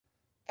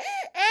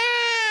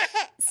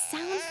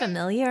Sound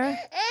familiar?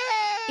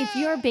 If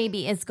your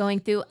baby is going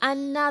through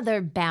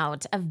another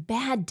bout of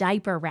bad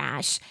diaper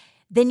rash,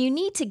 then you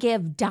need to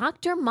give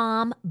Dr.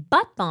 Mom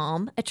Butt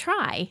Balm a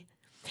try.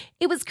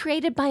 It was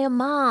created by a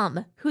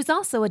mom who's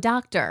also a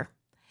doctor.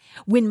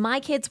 When my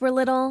kids were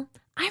little,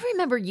 I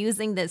remember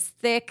using this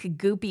thick,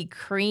 goopy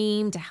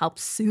cream to help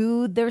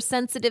soothe their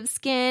sensitive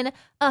skin.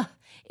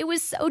 It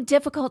was so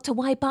difficult to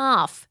wipe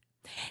off.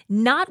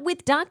 Not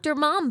with Dr.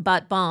 Mom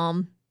Butt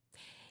Balm.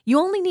 You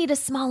only need a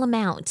small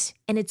amount,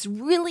 and it's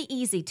really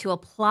easy to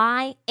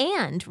apply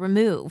and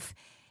remove.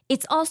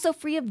 It's also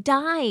free of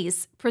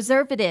dyes,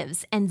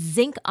 preservatives, and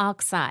zinc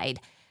oxide,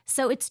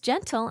 so it's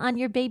gentle on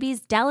your baby's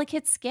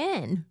delicate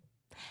skin.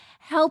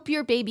 Help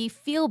your baby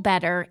feel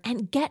better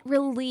and get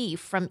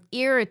relief from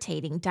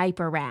irritating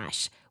diaper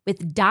rash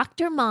with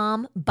Dr.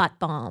 Mom Butt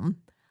Balm.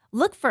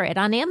 Look for it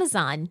on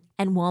Amazon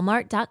and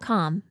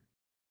Walmart.com.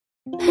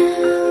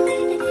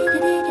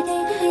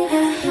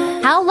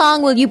 How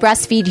long will you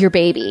breastfeed your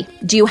baby?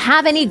 Do you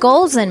have any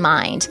goals in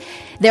mind?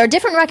 There are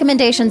different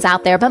recommendations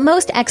out there, but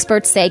most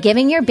experts say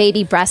giving your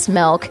baby breast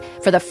milk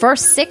for the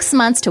first 6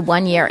 months to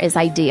 1 year is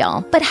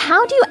ideal. But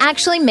how do you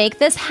actually make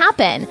this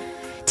happen?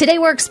 Today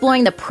we're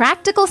exploring the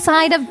practical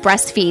side of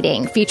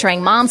breastfeeding,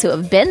 featuring moms who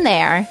have been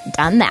there,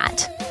 done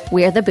that.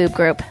 We're the Boob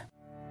Group.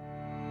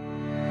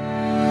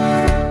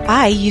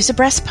 I use a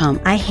breast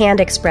pump. I hand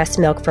express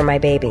milk for my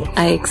baby.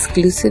 I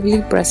exclusively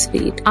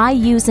breastfeed. I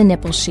use a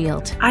nipple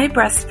shield. I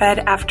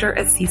breastfed after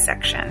a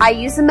C-section. I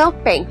use a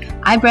milk bank.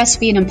 I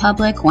breastfeed in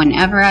public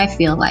whenever I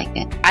feel like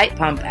it. I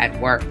pump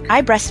at work.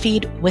 I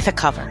breastfeed with a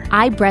cover.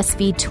 I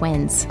breastfeed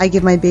twins. I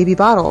give my baby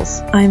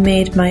bottles. I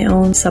made my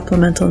own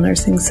supplemental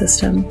nursing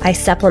system. I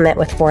supplement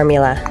with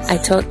formula. I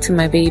talk to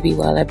my baby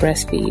while I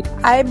breastfeed.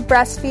 I'm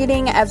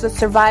breastfeeding as a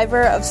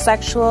survivor of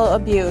sexual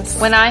abuse.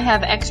 When I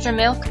have extra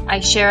milk,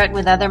 I share it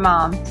with other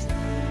moms.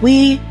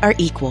 We are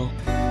equal.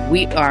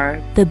 We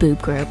are the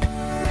Boob Group.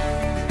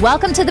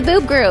 Welcome to the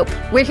Boob Group.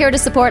 We're here to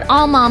support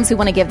all moms who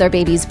want to give their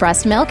babies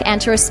breast milk and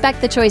to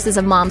respect the choices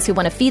of moms who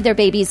want to feed their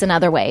babies in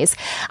other ways.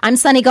 I'm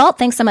Sunny Galt.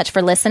 Thanks so much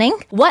for listening.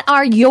 What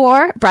are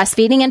your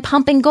breastfeeding and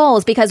pumping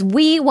goals? Because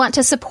we want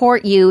to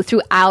support you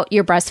throughout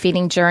your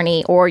breastfeeding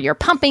journey or your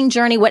pumping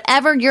journey,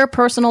 whatever your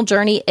personal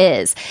journey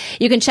is.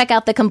 You can check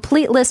out the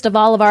complete list of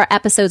all of our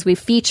episodes we've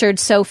featured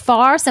so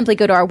far. Simply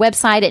go to our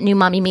website at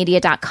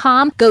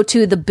newmommymedia.com, go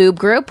to the Boob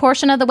Group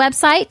portion of the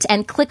website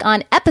and click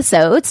on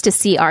episodes to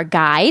see our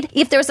guide.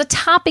 If there's a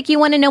topic you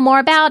want to know more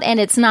about and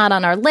it's not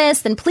on our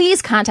list, then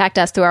please contact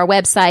us through our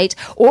website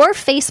or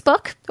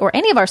Facebook or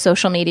any of our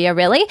social media,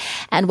 really,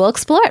 and we'll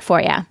explore it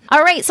for you.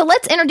 All right, so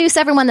let's introduce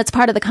everyone that's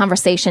part of the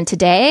conversation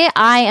today.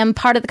 I am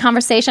part of the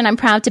conversation. I'm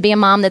proud to be a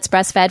mom that's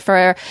breastfed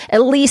for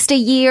at least a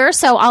year,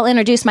 so I'll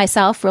introduce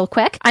myself real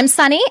quick. I'm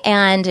Sunny,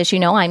 and as you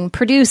know, I'm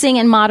producing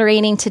and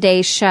moderating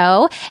today's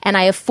show, and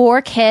I have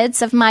 4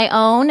 kids of my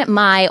own.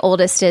 My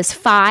oldest is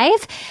 5,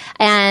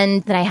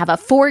 and then I have a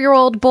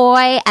 4-year-old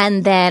boy,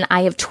 and then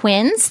I have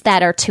twins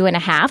that are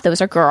 2.5.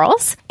 Those are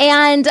girls.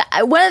 And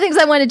one of the things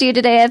I want to do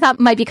today I thought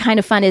might be kind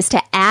of fun is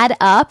to add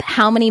up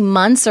how many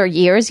months or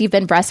years you've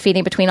been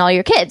breastfeeding between all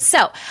your kids.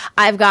 So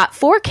I've got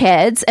 4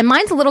 kids, and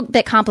mine's a little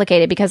bit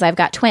complicated because I've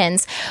got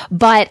twins,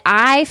 but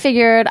I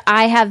figured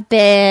I have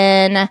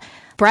been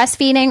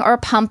breastfeeding or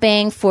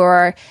pumping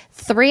for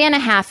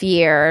 3.5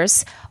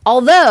 years,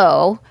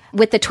 although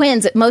with the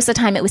twins, most of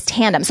the time it was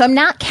tandem. So I'm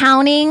not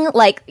counting,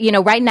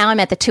 right now I'm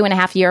at the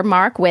 2.5 year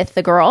mark with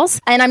the girls,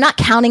 and I'm not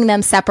counting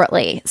them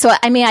separately. So,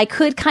 I mean, I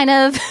could kind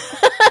of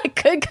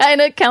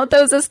count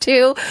those as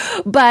 2,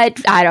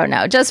 but I don't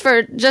know, just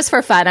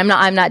for fun.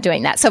 I'm not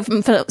doing that.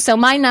 So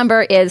my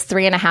number is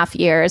 3.5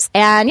 years.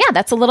 And yeah,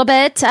 that's a little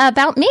bit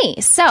about me.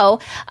 So,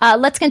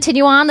 let's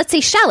continue on. Let's see,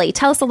 Shelly,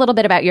 tell us a little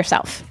bit about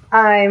yourself.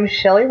 I'm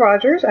Shelly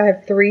Rogers. I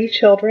have 3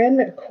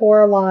 children.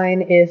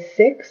 Coraline is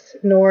 6,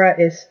 Nora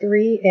is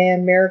 3,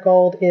 and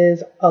Marigold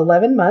is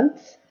 11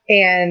 months.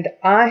 And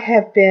I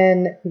have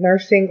been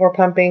nursing or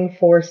pumping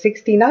for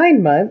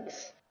 69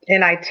 months.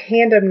 And I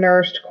tandem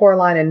nursed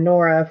Coraline and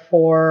Nora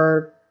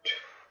for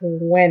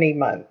 20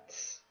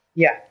 months.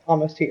 Yeah,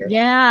 almost 2 years.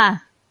 Yeah,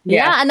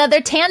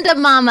 another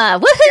tandem mama.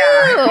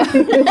 Woohoo!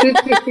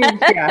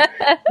 Yeah,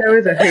 that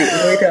was a hoot,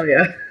 let me tell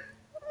you.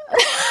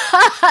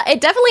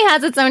 It definitely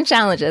has its own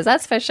challenges,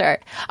 that's for sure.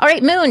 All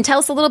right, Moon, tell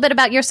us a little bit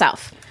about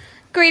yourself.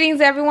 Greetings,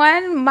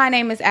 everyone. My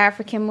name is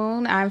African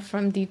Moon. I'm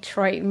from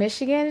Detroit,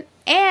 Michigan,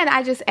 and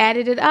I just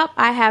added it up.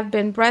 I have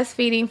been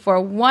breastfeeding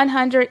for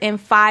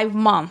 105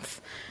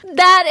 months.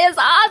 That is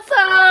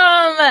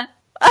awesome!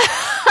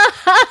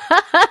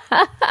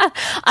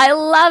 I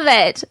love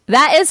it.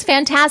 That is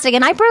fantastic.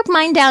 And I broke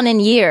mine down in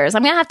years.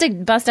 I'm going to have to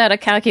bust out a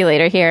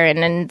calculator here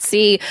and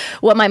see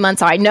what my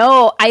months are.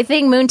 I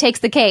think Moon takes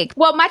the cake.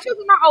 Well, my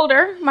children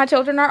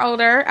are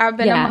older. I've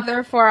been a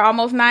mother for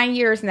almost 9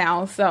 years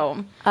now.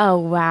 So. Oh,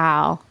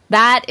 wow.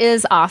 That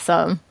is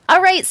awesome.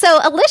 All right. So,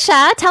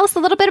 Alicia, tell us a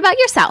little bit about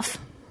yourself.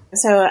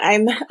 So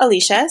I'm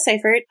Alicia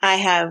Seifert. I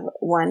have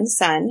one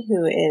son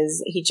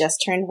he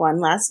just turned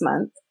 1 last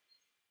month.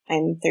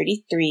 I'm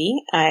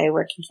 33. I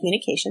work in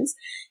communications,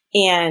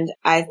 and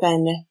I've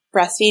been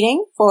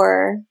breastfeeding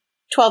for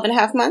 12 and a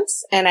half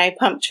months, and I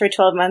pumped for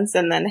 12 months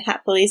and then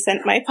happily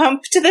sent my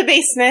pump to the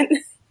basement.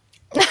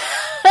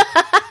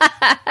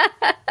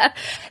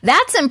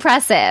 That's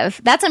impressive.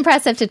 That's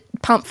impressive to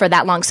pump for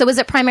that long. So was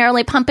it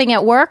primarily pumping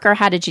at work, or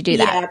how did you do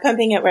that? Yeah,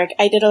 pumping at work.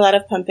 I did a lot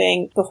of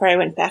pumping before I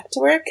went back to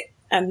work,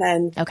 and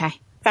then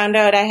found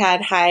out I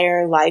had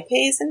higher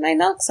lipase in my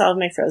milk, so all of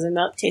my frozen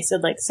milk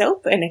tasted like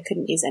soap, and I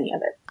couldn't use any of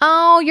it.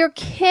 Oh, you're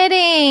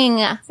kidding.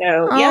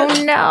 So,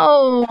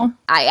 no.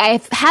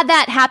 I've had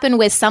that happen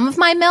with some of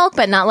my milk,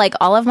 but not like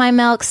all of my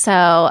milk. So,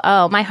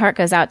 my heart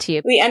goes out to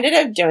you. We ended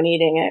up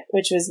donating it,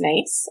 which was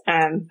nice.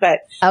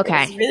 But it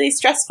was really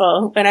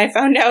stressful when I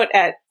found out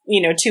at,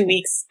 2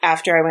 weeks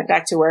after I went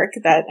back to work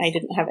that I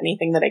didn't have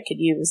anything that I could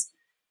use.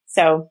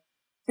 So,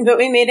 but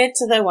we made it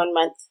to the 1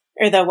 month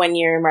or the 1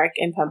 year mark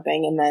in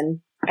pumping, and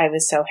then I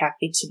was so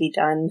happy to be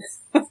done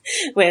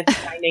with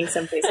finding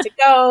some place to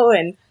go.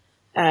 And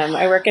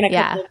I work in a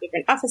couple of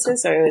different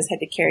offices, so I always had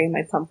to carry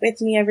my pump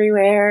with me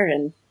everywhere.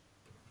 And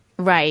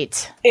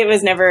it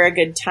was never a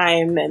good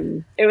time,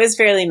 and it was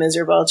fairly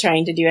miserable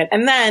trying to do it.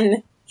 And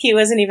then he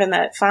wasn't even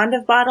that fond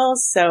of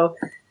bottles, so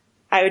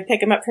I would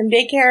pick him up from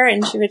daycare,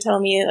 and she would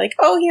tell me, like,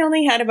 oh, he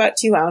only had about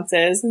 2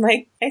 ounces. And,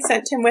 like, I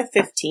sent him with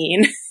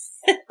 15.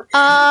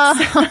 So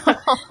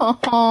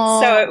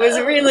it was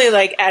really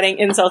like adding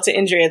insult to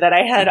injury that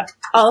I had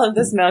all of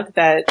this milk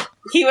that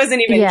he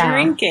wasn't even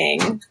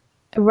drinking.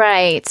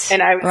 Right.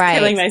 And I was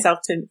killing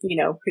myself to,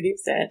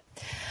 produce it.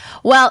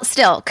 Well,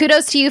 still,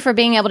 kudos to you for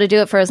being able to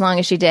do it for as long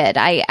as you did.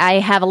 I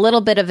have a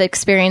little bit of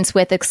experience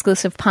with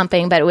exclusive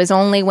pumping, but it was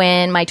only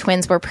when my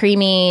twins were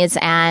preemies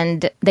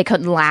and they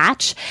couldn't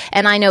latch.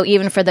 And I know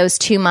even for those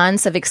 2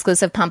 months of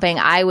exclusive pumping,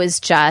 I was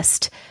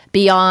just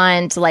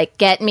beyond like,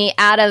 get me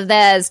out of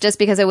this, just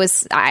because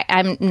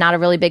I'm not a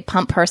really big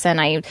pump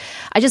person. I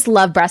just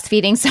love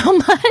breastfeeding so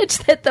much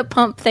that the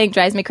pump thing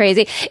drives me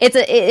crazy.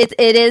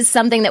 It is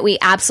something that we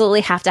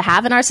absolutely have to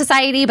have in our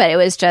society, but it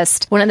was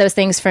just one of those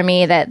things for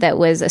me that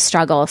was a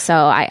struggle. So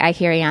I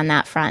hear you on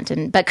that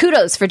front. But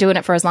kudos for doing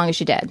it for as long as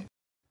you did.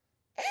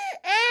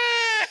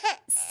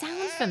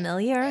 Sound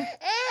familiar?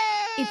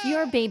 If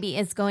your baby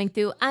is going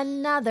through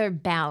another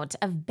bout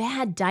of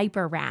bad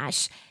diaper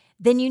rash,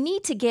 then you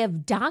need to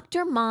give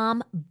Dr.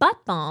 Mom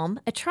Butt Balm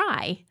a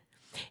try.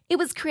 It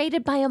was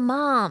created by a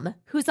mom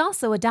who's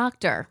also a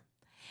doctor.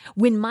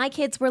 When my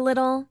kids were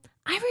little,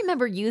 I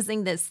remember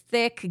using this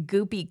thick,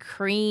 goopy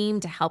cream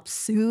to help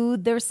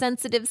soothe their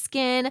sensitive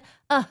skin.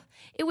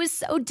 It was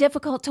so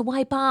difficult to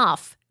wipe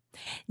off.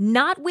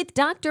 Not with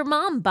Dr.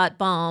 Mom Butt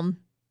Balm.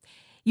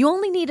 You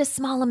only need a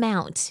small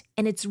amount,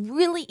 and it's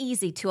really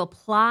easy to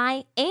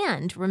apply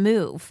and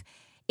remove.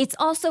 It's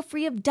also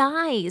free of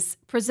dyes,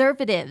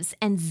 preservatives,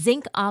 and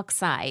zinc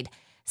oxide,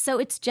 so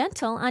it's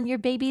gentle on your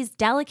baby's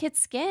delicate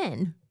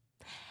skin.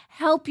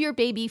 Help your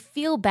baby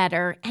feel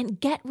better and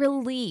get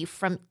relief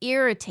from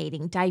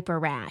irritating diaper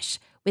rash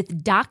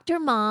with Dr.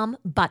 Mom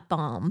Butt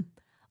Balm.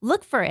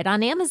 Look for it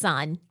on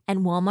Amazon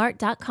and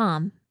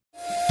Walmart.com.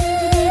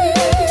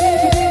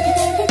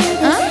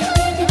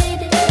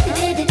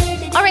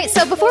 All right,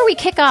 so before we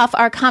kick off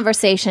our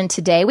conversation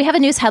today, we have a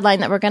news headline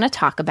that we're going to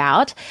talk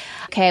about.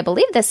 Okay, I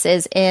believe this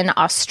is in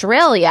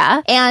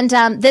Australia, and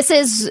this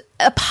is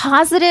a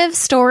positive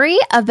story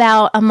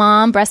about a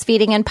mom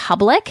breastfeeding in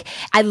public.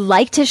 I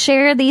like to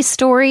share these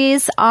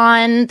stories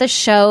on the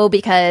show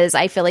because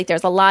I feel like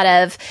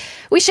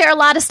we share a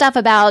lot of stuff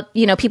about,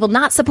 people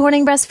not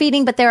supporting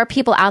breastfeeding, but there are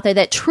people out there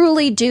that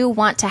truly do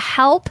want to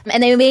help,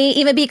 and they may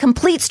even be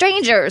complete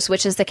strangers,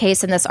 which is the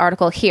case in this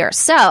article here.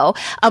 So,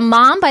 a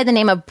mom by the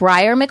name of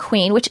Briar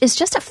McQueen, which is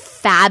just a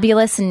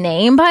fabulous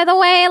name, by the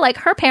way. Like,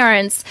 her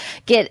parents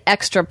get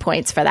extra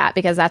points for that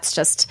because that's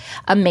just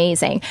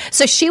amazing.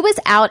 So she was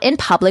out in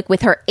public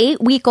with her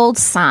 8-week-old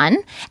son,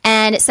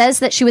 and it says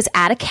that she was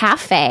at a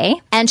cafe,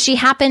 and she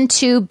happened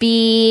to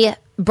be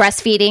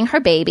breastfeeding her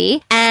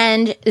baby,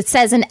 and it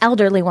says an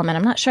elderly woman.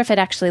 I'm not sure if it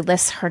actually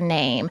lists her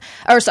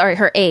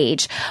her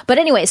age. But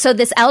anyway, so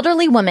this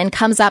elderly woman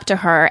comes up to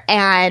her,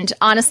 and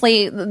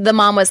honestly, the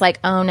mom was like,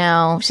 oh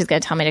no, she's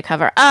going to tell me to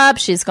cover up.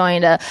 She's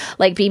going to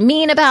be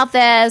mean about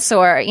this,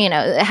 or,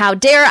 how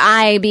dare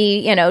I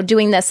be,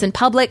 doing this in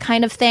public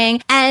kind of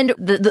thing. And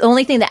the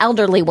only thing the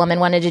elderly woman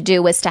wanted to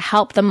do was to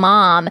help the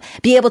mom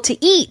be able to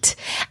eat.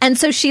 And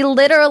so she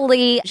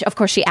literally, of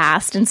course she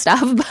asked and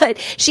stuff, but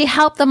she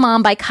helped the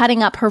mom by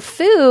cutting up her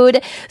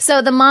food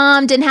so the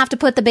mom didn't have to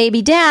put the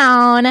baby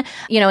down,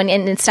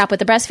 and stop with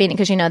the breastfeeding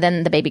because,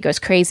 then the baby goes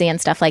crazy and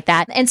stuff like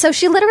that. And so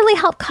she literally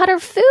helped cut her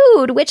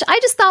food, which I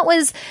just thought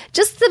was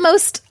just the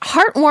most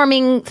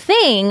heartwarming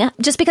thing,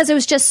 just because it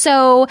was just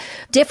so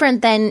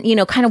different than,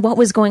 kind of what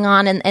was going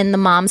on in the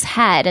mom's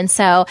head. And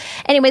so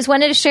anyways,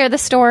 wanted to share the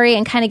story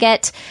and kind of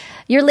get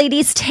your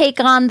ladies' take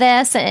on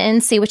this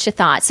and see what you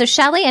thought. So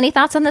Shelley, any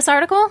thoughts on this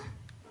article?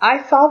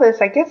 I saw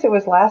this, I guess it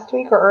was last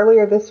week or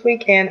earlier this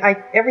week, and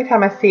every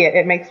time I see it,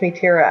 it makes me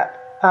tear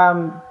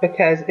up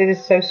because it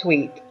is so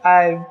sweet.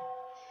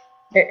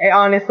 It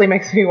honestly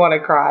makes me want to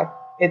cry.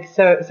 It's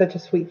such a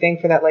sweet thing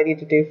for that lady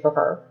to do for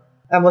her.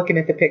 I'm looking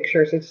at the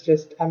pictures. It's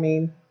just,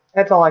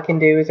 that's all I can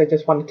do is I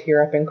just want to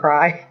tear up and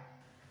cry.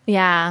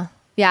 Yeah.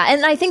 Yeah.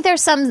 And I think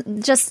there's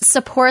some just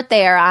support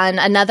there on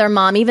another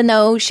mom, even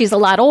though she's a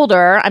lot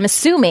older. I'm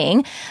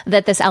assuming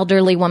that this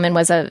elderly woman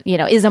is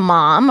a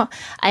mom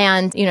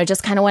and,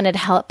 just kind of wanted to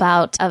help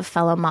out a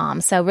fellow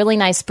mom. So really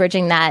nice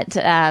bridging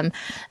that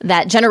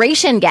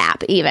generation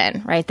gap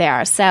even right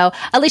there. So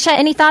Alicia,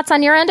 any thoughts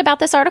on your end about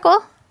this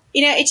article?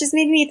 It just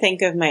made me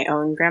think of my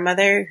own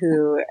grandmother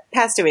who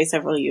passed away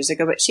several years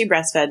ago, but she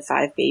breastfed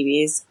 5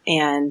 babies.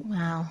 And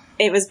wow.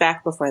 It was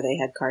back before they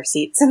had car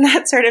seats and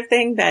that sort of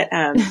thing. But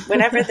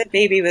whenever the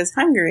baby was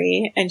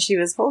hungry and she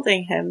was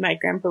holding him, my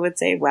grandpa would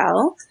say,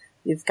 well,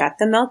 you've got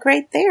the milk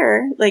right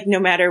there, like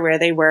no matter where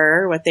they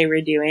were, what they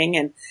were doing.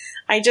 And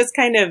I just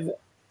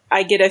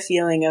I get a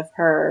feeling of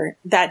her.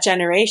 That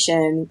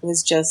generation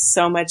was just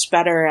so much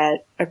better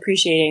at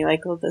appreciating,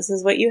 like, well, this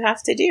is what you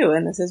have to do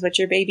and this is what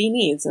your baby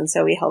needs. And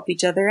so we help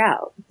each other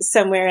out.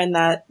 Somewhere in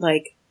that,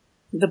 like,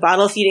 the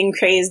bottle feeding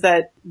craze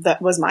that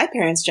was my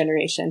parents'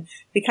 generation,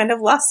 we kind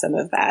of lost some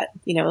of that.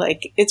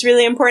 Like, it's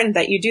really important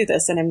that you do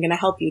this and I'm going to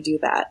help you do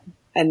that.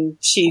 And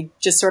she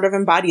just sort of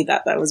embodied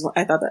that.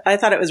 I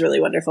thought it was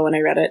really wonderful when I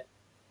read it.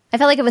 I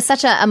felt like it was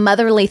such a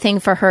motherly thing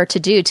for her to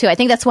do, too. I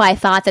think that's why I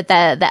thought that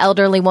the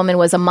elderly woman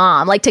was a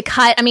mom. Like to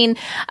cut,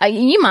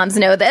 you moms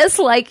know this,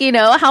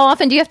 how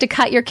often do you have to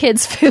cut your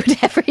kids' food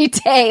every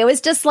day? It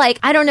was just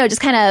like,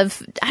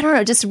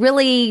 just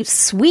really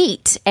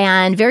sweet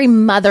and very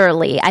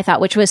motherly, I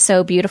thought, which was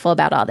so beautiful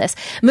about all this.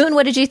 Moon,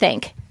 what did you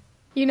think?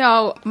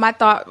 My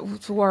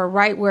thoughts were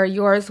right where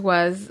yours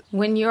was.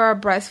 When you're a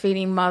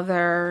breastfeeding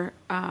mother,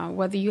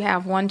 whether you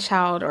have 1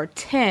 child or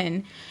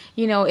 10,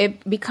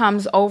 it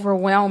becomes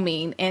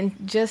overwhelming. And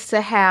just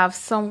to have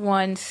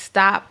someone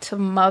stop to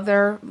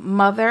mother,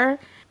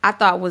 I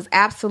thought was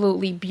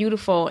absolutely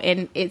beautiful.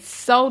 And it's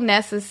so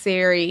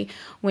necessary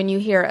when you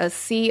hear a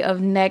sea of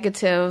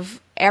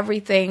negative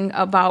everything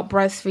about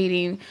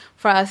breastfeeding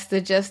for us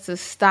to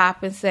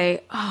stop and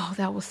say, oh,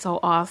 that was so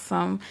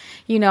awesome.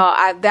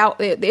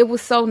 It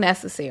was so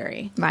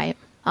necessary. Right.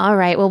 All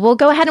right. Well, we'll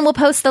go ahead and we'll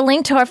post the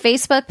link to our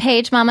Facebook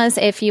page, mamas,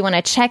 if you want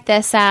to check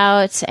this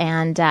out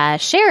and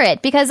share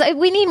it, because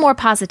we need more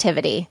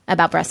positivity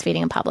about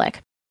breastfeeding in public.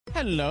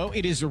 Hello,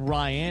 it is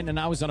Ryan, and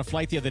I was on a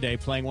flight the other day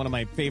playing one of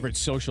my favorite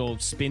social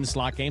spin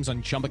slot games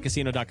on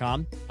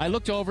ChumbaCasino.com. I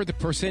looked over at the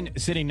person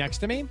sitting next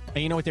to me, and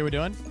you know what they were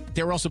doing?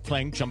 They were also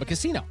playing Chumba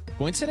Casino.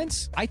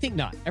 Coincidence? I think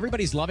not.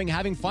 Everybody's loving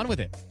having fun with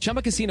it.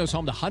 Chumba Casino is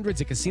home to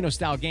hundreds of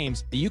casino-style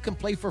games that you can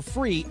play for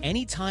free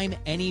anytime,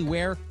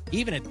 anywhere,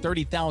 even at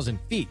 30,000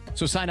 feet.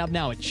 So sign up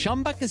now at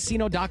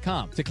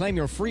ChumbaCasino.com to claim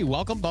your free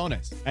welcome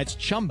bonus. That's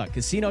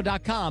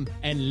ChumbaCasino.com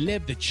and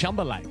live the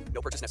Chumba life.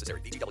 No purchase necessary.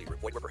 VGW.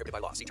 Void where prohibited by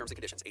law. See terms and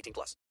conditions. 18+.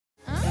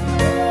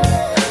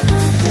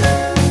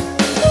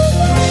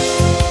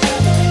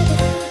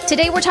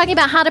 Today, we're talking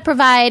about how to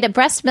provide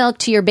breast milk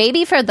to your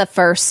baby for the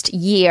first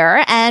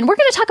year. And we're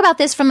going to talk about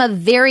this from a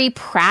very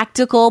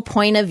practical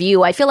point of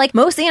view. I feel like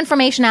most of the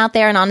information out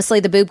there, and honestly,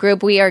 the Boob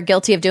Group, we are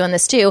guilty of doing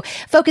this too,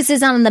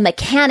 focuses on the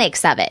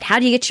mechanics of it. How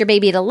do you get your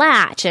baby to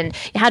latch and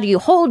how do you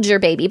hold your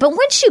baby? But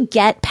once you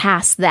get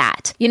past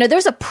that,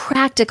 there's a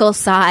practical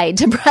side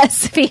to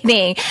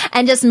breastfeeding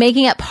and just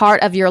making it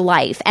part of your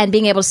life and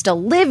being able to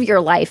still live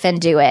your life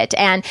and do it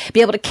and be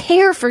able to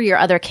care for your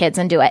other kids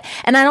and do it.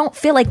 And I don't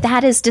feel like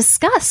that is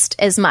discussed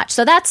as much.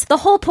 So that's the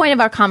whole point of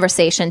our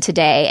conversation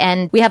today.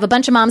 And we have a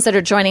bunch of moms that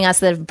are joining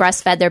us that have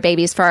breastfed their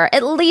babies for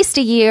at least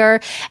a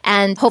year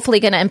and hopefully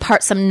going to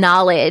impart some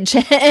knowledge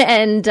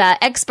and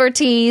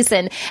expertise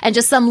and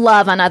just some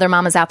love on other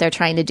mamas out there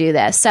trying to do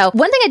this. So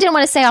one thing I didn't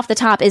want to say off the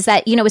top is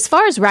that, as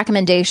far as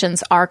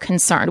recommendations are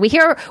concerned, we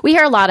hear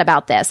a lot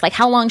about this, like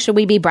how long should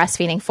we be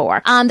breastfeeding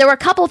for? There were a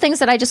couple of things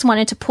that I just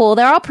wanted to pull.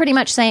 They're all pretty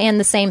much saying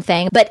the same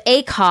thing, but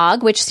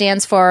ACOG, which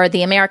stands for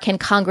the American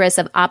Congress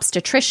of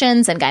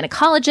Obstetricians and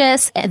Gynecologists,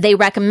 they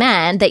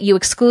recommend that you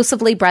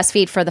exclusively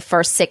breastfeed for the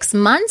first 6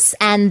 months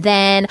and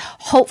then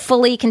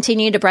hopefully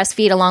continue to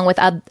breastfeed along with,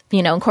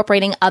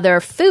 incorporating other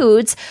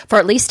foods for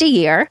at least a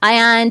year.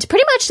 And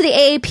pretty much the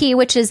AAP,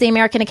 which is the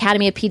American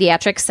Academy of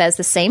Pediatrics, says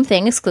the same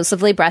thing,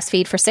 exclusively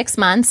breastfeed for 6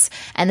 months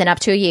and then up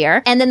to a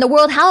year. And then the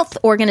World Health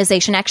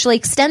Organization actually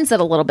extends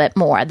it a little bit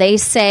more. They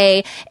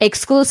say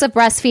exclusive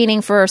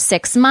breastfeeding for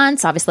 6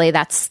 months. Obviously,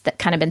 that's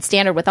kind of been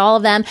standard with all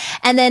of them.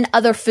 And then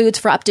other foods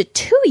for up to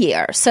 2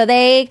 years. So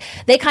they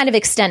kind of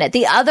extend it.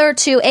 The other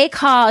two,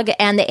 ACOG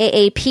and the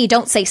AAP,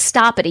 don't say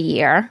stop at a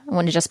year. I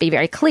want to just be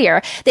very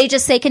clear. They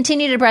just say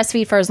continue to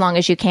breastfeed for as long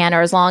as you can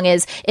or as long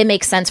as it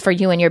makes sense for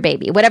you and your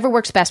baby, whatever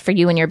works best for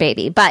you and your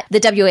baby. But the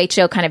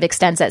WHO kind of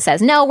extends it,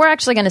 says, no, we're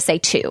actually going to say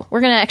 2.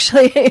 We're going to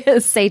actually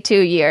say 2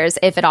 years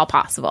if at all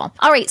possible.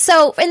 All right.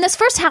 So in this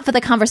first half of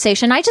the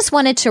conversation, I just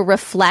wanted to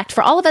reflect,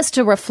 for all of us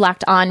to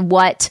reflect on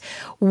what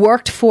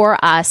worked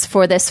for us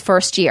for this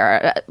first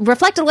year.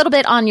 Reflect a little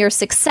bit on your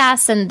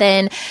success and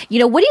then,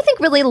 what do you think think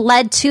really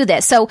led to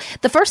this? So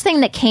the first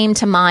thing that came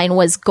to mind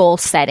was goal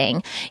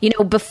setting.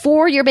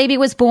 Before your baby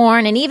was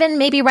born, and even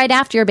maybe right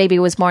after your baby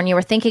was born, you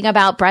were thinking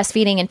about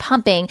breastfeeding and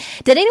pumping.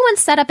 Did anyone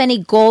set up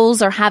any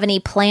goals or have any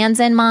plans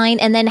in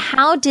mind? And then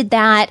how did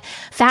that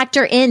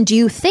factor in, do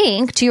you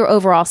think, to your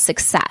overall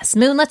success?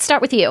 Moon, let's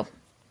start with you.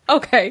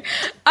 Okay.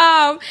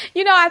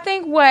 I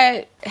think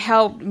what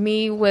helped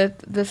me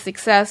with the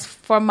success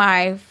for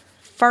my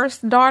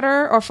first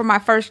daughter or for my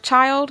first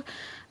child,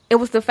 it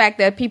was the fact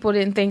that people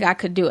didn't think I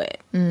could do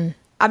it.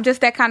 I'm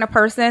just that kind of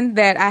person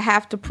that I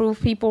have to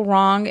prove people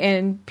wrong,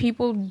 and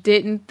people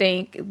didn't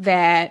think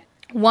that,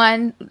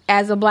 one,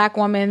 as a Black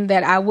woman,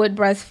 that I would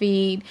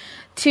breastfeed.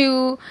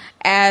 Two,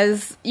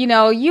 as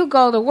you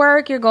go to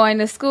work, you're going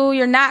to school,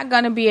 you're not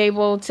going to be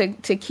able to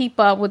keep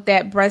up with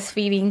that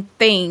breastfeeding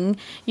thing,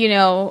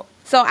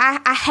 So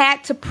I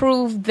had to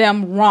prove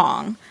them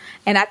wrong.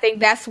 And I think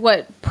that's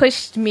what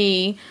pushed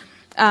me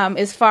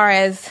as far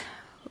as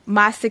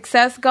my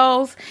success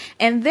goes.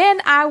 And then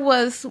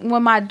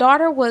when my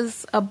daughter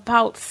was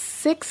about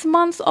 6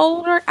 months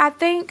older, I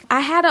think, I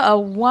had a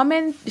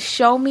woman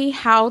show me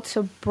how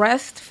to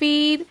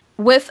breastfeed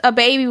with a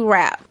baby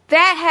wrap.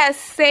 That has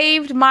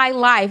saved my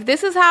life.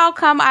 This is how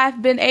come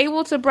I've been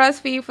able to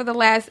breastfeed for the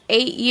last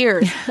 8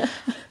 years.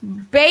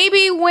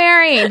 Baby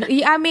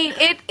wearing. I mean,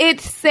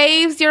 it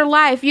saves your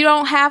life. You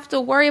don't have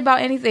to worry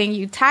about anything.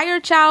 You tie your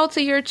child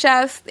to your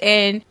chest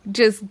and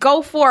just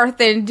go forth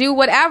and do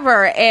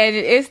whatever. And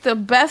it's the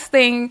best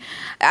thing.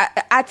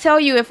 I tell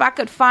you, if I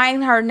could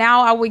find her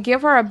now, I would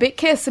give her a big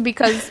kiss,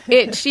 because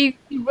she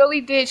really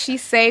did. She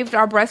saved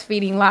our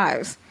breastfeeding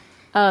lives.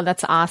 Oh,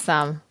 that's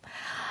awesome.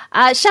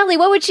 Shelly,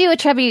 what would you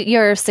attribute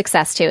your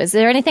success to? Is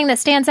there anything that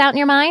stands out in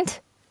your mind?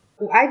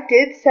 I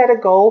did set a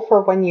goal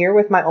for 1 year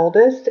with my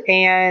oldest,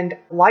 and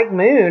like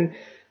Moon,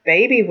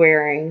 baby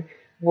wearing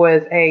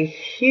was a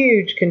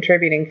huge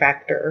contributing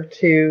factor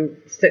to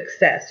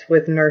success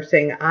with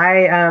nursing.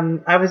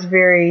 I was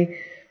very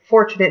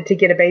fortunate to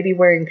get a baby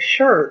wearing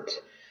shirt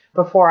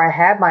before I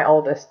had my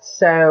oldest,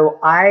 so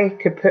I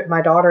could put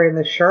my daughter in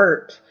the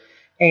shirt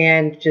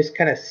and just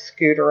kind of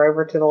scoot her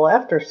over to the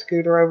left or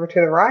scoot her over to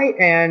the right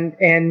and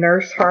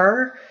nurse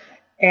her.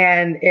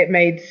 And it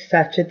made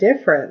such a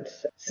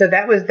difference. So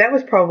that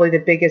was probably the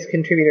biggest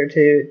contributor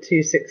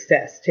to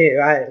success too.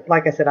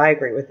 Like I said, I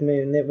agree with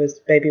Moon.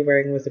 Baby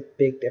wearing was a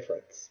big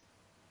difference.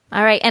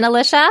 All right. And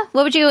Alicia,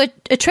 what would you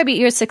attribute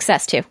your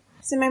success to?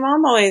 So my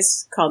mom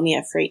always called me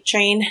a freight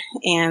train.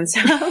 And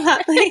so a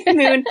lot like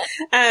Moon,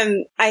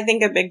 I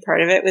think a big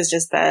part of it was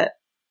just that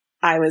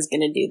I was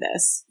going to do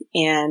this.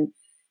 And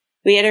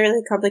we had a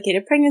really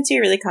complicated pregnancy,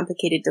 a really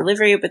complicated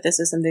delivery, but this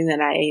was something that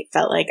I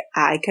felt like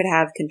I could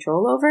have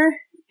control over,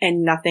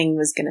 and nothing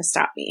was going to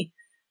stop me.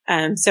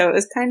 So it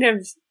was kind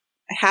of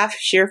half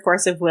sheer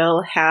force of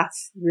will, half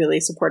really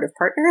supportive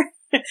partner.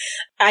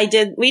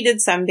 We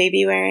did some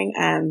baby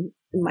wearing.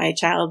 My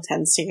child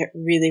tends to get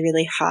really,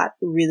 really hot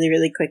really,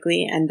 really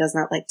quickly and does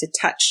not like to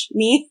touch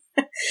me.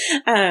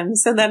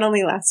 So that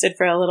only lasted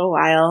for a little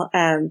while.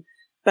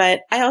 But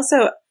I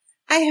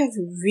have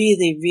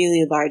really,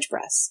 really large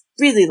breasts,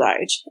 really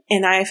large.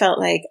 And I felt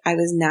like I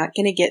was not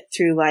going to get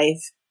through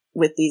life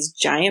with these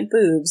giant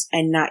boobs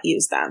and not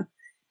use them.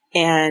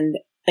 And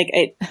like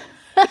it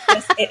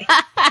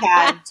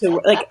had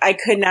to, like, I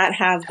could not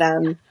have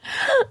them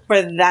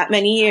for that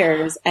many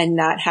years and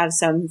not have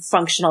some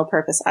functional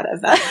purpose out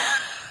of them.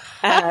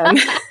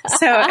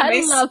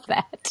 I love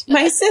that.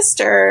 My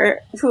sister,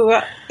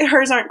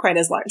 hers aren't quite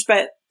as large,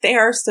 but they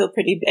are still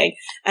pretty big.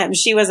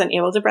 She wasn't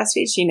able to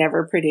breastfeed. She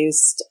never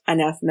produced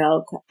enough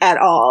milk at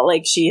all.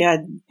 Like, she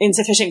had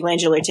insufficient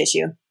glandular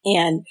tissue.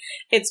 And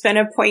it's been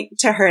a point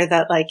to her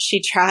that, like,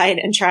 she tried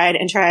and tried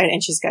and tried,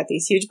 and she's got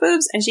these huge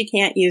boobs and she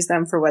can't use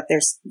them for what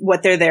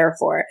they're there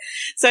for.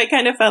 So I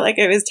kind of felt like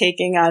I was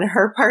taking on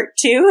her part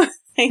too.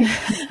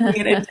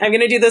 I'm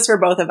gonna do this for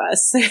both of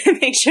us.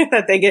 Make sure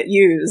that they get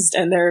used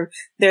and they're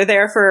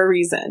there for a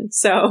reason.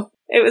 So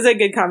it was a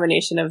good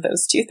combination of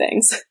those two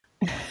things.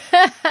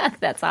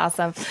 That's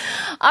awesome.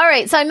 All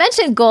right. So I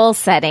mentioned goal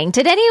setting.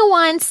 Did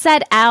anyone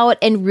set out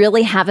and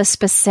really have a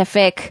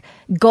specific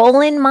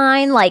goal in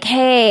mind? Like,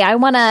 hey, I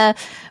want to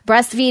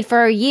breastfeed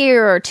for a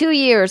year or 2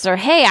 years, or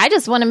hey, I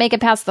just want to make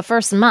it past the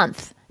first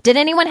month. Did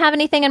anyone have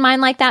anything in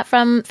mind like that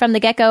from the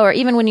get-go, or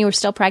even when you were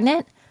still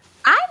pregnant?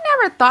 I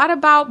never thought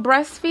about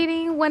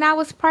breastfeeding when I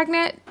was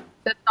pregnant.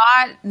 The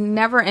thought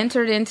never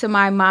entered into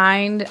my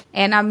mind,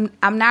 and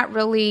I'm not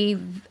really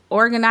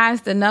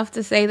organized enough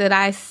to say that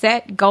I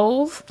set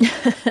goals.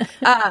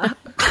 It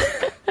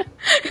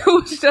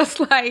was just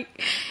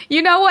like,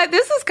 you know what,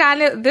 this is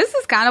kind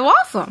of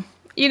awesome.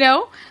 You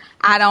know,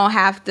 I don't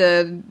have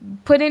to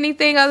put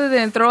anything other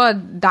than throw a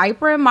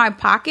diaper in my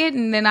pocket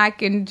and then I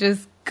can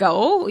just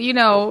go, you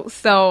know.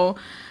 So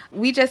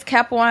we just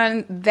kept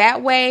on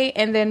that way.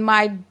 And then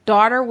my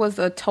daughter was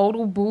a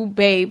total boob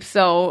babe.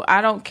 So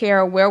I don't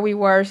care where we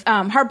were.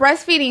 Her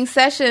breastfeeding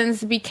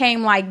sessions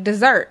became like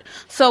dessert.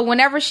 So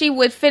whenever she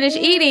would finish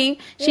eating,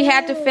 she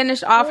had to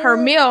finish off her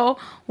meal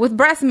with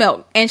breast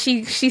milk. And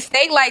she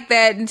stayed like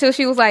that until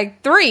she was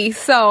like 3.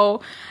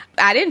 So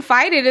I didn't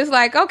fight it. It's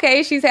like,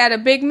 okay, she's had a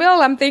big meal.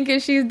 I'm thinking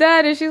she's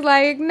done. And she's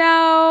like,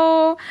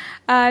 no,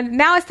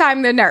 now it's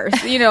time to nurse,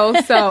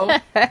 so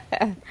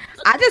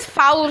I just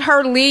followed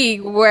her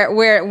lead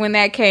where when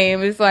that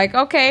came. It's like,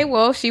 okay,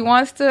 well, she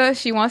wants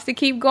to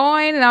keep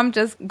going, and I'm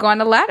just going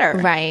to let her.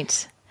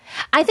 Right.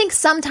 I think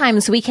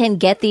sometimes we can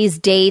get these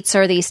dates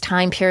or these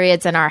time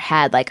periods in our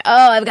head, like,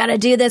 oh, I've got to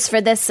do this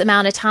for this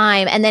amount of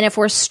time. And then if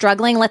we're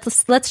struggling,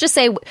 let's just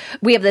say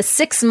we have the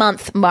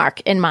 6-month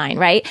mark in mind,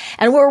 right?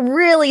 And we're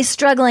really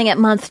struggling at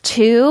month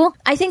 2.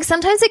 I think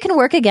sometimes it can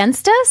work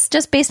against us,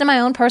 just based on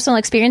my own personal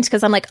experience,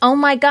 because I'm like, oh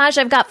my gosh,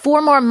 I've got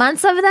 4 more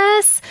months of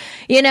this,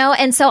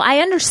 And so I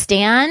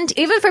understand,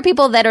 even for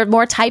people that are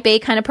more type A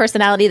kind of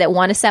personality that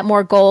want to set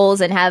more goals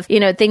and have,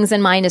 things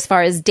in mind as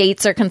far as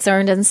dates are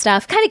concerned and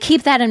stuff, kind of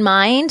keep that in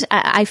mind.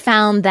 I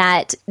found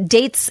that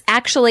dates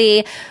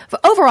actually,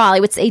 overall, I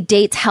would say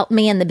dates helped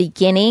me in the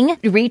beginning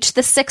reach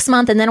the 6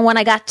 month. And then when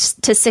I got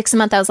to 6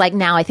 month, I was like,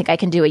 now I think I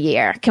can do a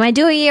year. Can I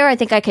do a year? I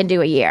think I can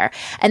do a year.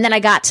 And then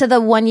I got to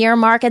the 1 year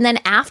mark. And then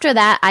after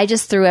that, I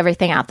just threw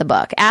everything out the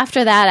book.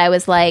 After that, I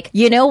was like,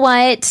 you know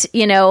what?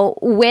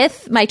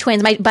 With my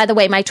twins, by the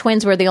way, my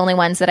twins were the only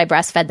ones that I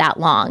breastfed that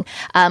long.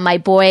 My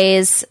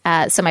boys,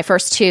 so my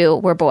first 2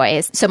 were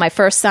boys. So my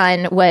first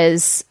son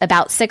was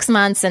about 6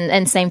 months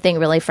and same thing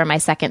really for my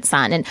second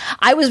son. And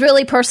I was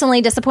really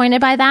personally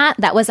disappointed by that.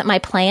 That wasn't my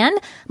plan.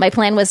 My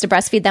plan was to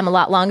breastfeed them a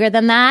lot longer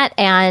than that.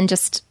 And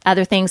just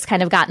other things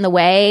kind of got in the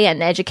way,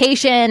 and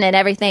education and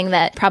everything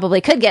that probably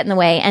could get in the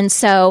way. And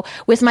so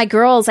with my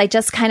girls, I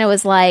just kind of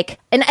was like,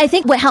 and I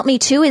think what helped me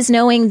too is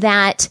knowing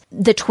that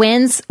the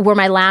twins were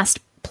my last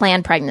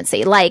planned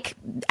pregnancy. Like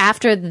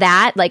after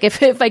that, like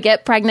if I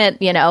get pregnant,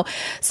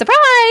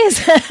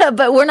 surprise,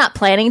 but we're not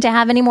planning to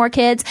have any more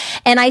kids.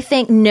 And I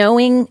think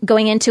knowing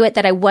going into it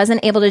that I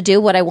wasn't able to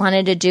do what I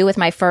wanted to do with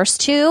my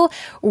first 2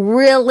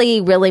 really,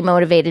 really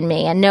motivated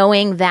me. And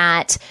knowing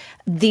that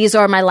these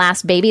are my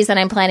last babies that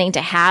I'm planning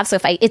to have. So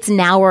it's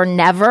now or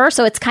never.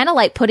 So it's kind of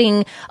like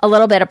putting a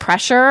little bit of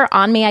pressure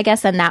on me, I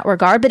guess, in that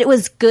regard. But it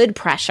was good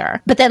pressure.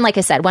 But then, like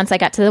I said, once I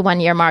got to the 1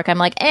 year mark, I'm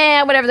like,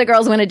 whatever the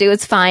girls want to do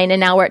is fine. And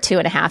now we're at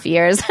 2.5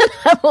 years. And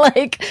I'm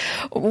like,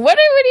 what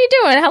are you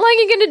doing? How long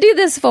are you going to do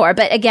this for?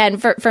 But again,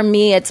 for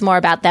me, it's more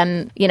about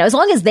them, as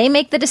long as they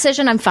make the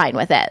decision, I'm fine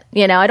with it.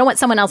 I don't want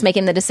someone else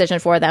making the decision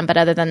for them. But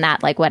other than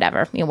that, like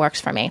whatever, it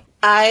works for me.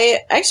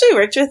 I actually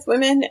worked with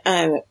women,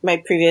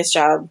 my previous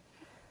job,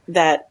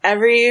 that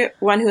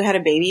everyone who had a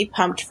baby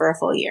pumped for a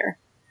full year.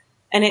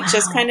 And it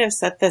just kind of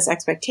set this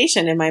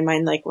expectation in my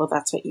mind, like, well,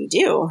 that's what you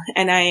do.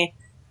 And I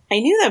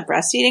knew that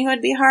breastfeeding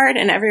would be hard.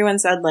 And everyone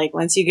said, like,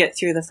 once you get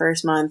through the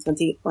first month,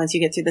 once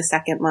you get through the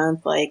second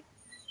month, like,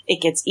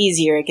 it gets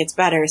easier, it gets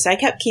better. So I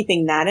kept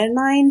keeping that in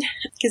mind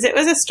because it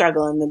was a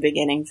struggle in the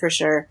beginning for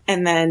sure.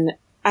 And then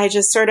I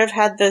just sort of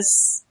had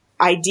this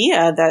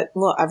idea that,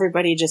 well,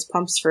 everybody just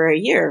pumps for a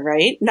year,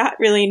 right? Not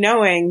really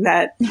knowing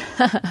that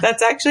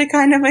that's actually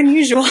kind of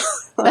unusual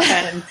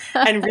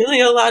and really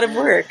a lot of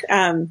work.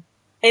 And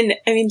I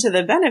mean, to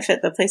the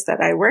benefit, the place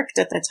that I worked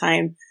at the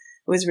time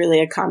was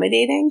really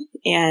accommodating.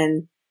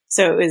 And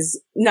so it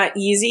was not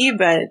easy,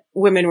 but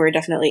women were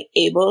definitely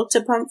able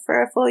to pump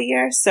for a full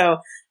year. So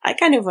I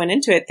kind of went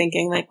into it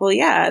thinking like, well,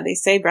 yeah, they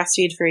say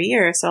breastfeed for a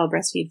year. So I'll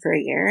breastfeed for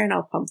a year and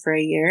I'll pump for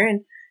a year.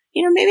 And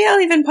maybe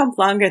I'll even pump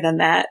longer than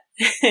that.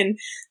 And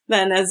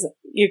then as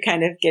you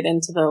kind of get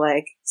into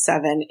the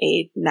 7,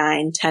 8,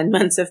 9, 10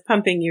 months of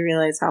pumping, you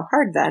realize how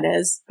hard that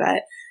is.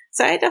 But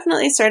so I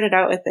definitely started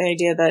out with the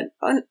idea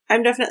that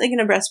I'm definitely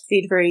going to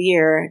breastfeed for a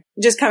year,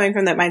 just coming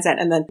from that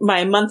mindset. And then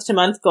my month to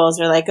month goals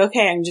are like,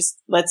 okay,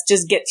 let's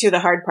just get through the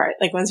hard part.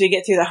 Like once we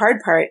get through the hard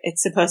part,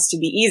 it's supposed to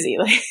be easy.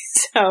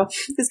 So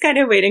just kind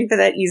of waiting for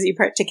that easy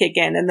part to kick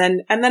in. And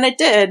then it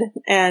did.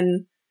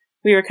 And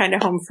we were kind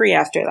of home free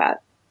after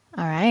that.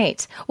 All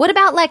right. What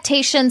about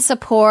lactation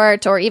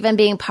support or even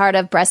being part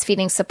of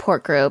breastfeeding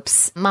support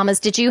groups? Mamas,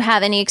 did you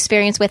have any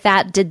experience with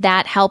that? Did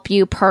that help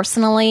you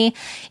personally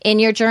in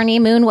your journey?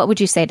 Moon, what would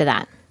you say to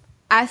that?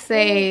 I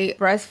say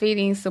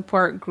breastfeeding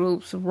support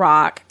groups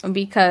rock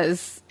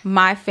because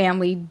my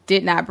family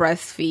did not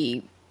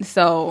breastfeed.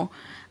 So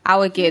I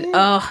would get,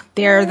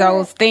 there are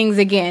those things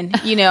again,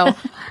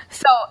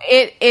 So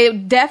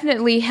it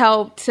definitely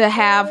helped to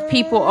have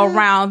people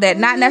around that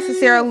not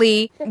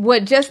necessarily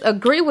would just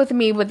agree with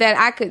me, but that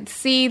I could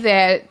see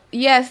that,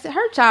 yes,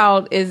 her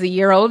child is a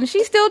year old and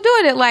she's still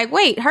doing it. Like,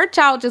 wait, her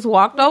child just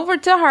walked over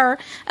to her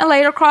and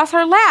laid across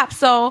her lap.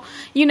 So,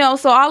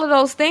 so all of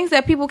those things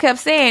that people kept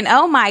saying,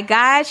 oh my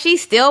God,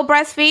 she's still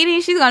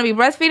breastfeeding. She's going to be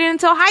breastfeeding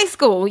until high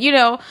school.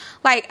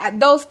 Like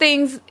those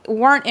things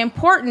weren't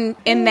important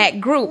in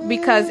that group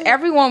because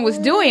everyone was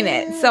doing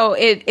it. So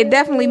it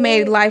definitely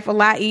made life a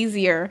lot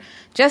easier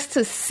just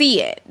to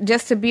see it,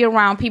 just to be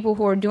around people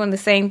who are doing the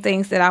same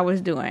things that I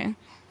was doing.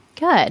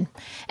 Good.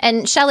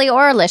 And Shelly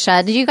or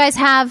Alicia, did you guys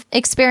have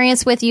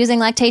experience with using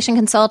lactation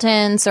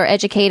consultants or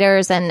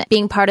educators and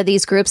being part of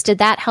these groups? Did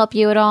that help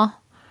you at all?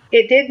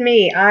 It did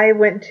me. I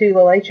went to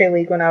La Leche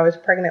League when I was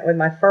pregnant with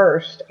my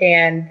first,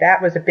 and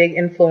that was a big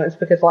influence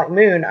because like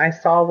Moon, I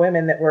saw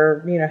women that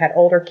were, had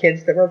older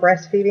kids that were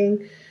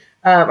breastfeeding,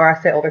 or I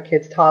say older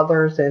kids,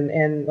 toddlers and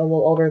a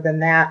little older than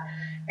that.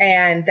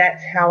 And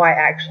that's how I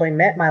actually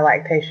met my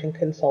lactation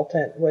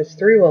consultant, was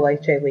through La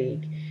Leche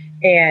League.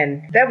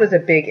 And that was a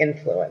big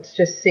influence,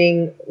 just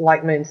seeing,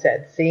 like Moon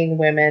said, seeing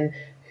women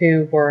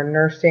who were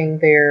nursing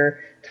their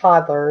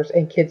toddlers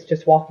and kids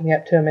just walking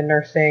up to them and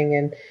nursing,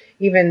 and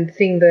even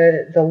seeing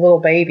the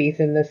little babies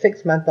and the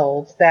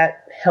 6-month-olds.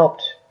 That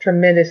helped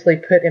tremendously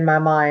put in my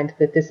mind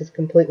that this is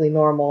completely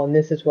normal and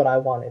this is what I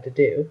wanted to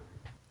do.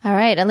 All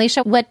right.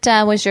 Alicia, what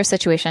was your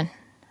situation?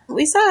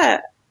 We saw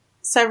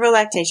several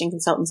lactation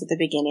consultants at the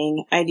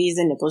beginning. I'd use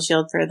a nipple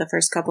shield for the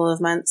first couple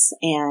of months,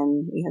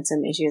 and we had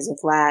some issues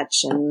with latch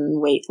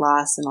and weight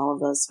loss and all of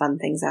those fun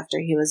things after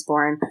he was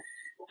born.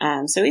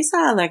 So we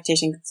saw a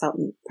lactation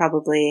consultant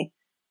probably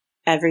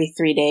every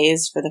 3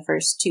 days for the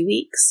first 2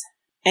 weeks.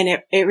 And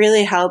it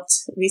really helped.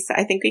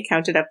 I think we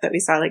counted up that we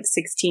saw like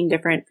 16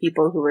 different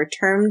people who were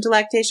termed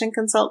lactation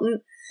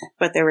consultant,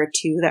 but there were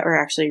 2 that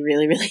were actually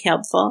really, really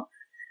helpful.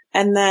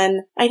 And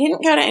then I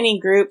didn't go to any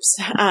groups,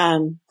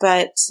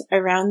 but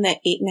around the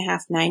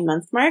 8.5, 9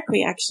 month mark,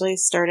 we actually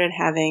started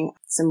having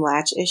some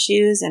latch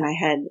issues, and I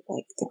had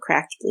like the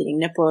cracked bleeding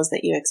nipples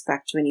that you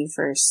expect when you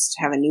first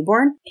have a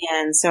newborn.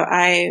 And so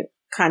I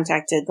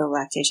contacted the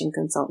lactation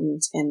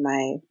consultant in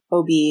my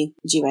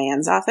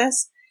OB/GYN's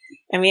office.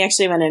 And we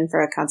actually went in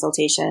for a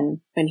consultation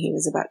when he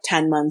was about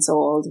 10 months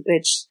old,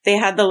 which they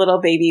had the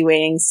little baby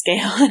weighing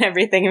scale and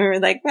everything. And we were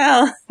like,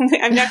 well,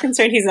 I'm not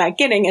concerned he's not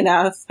getting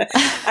enough.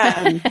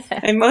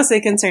 I'm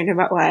mostly concerned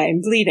about why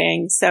I'm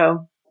bleeding.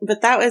 So,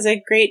 but that was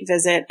a great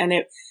visit. And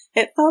it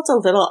felt a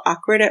little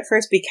awkward at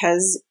first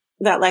because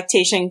that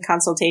lactation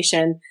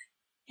consultation,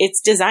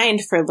 it's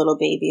designed for little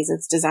babies.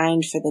 It's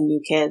designed for the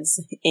new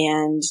kids.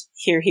 And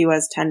here he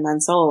was 10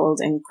 months old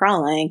and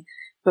crawling,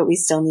 but we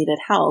still needed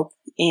help.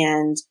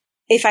 And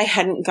if I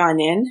hadn't gone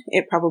in,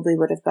 it probably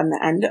would have been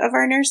the end of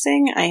our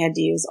nursing. I had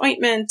to use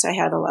ointment. I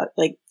had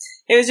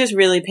it was just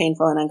really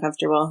painful and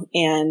uncomfortable.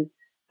 And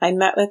I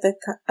met with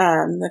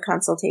the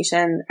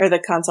consultation or the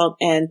consult,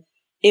 and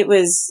it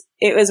was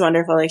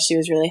wonderful. Like, she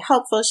was really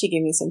helpful. She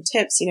gave me some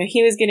tips.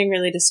 He was getting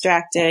really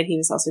distracted. He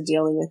was also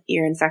dealing with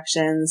ear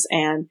infections.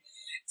 And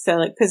so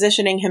like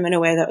positioning him in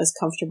a way that was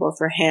comfortable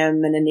for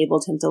him and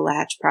enabled him to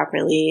latch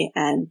properly,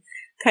 and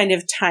kind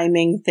of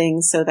timing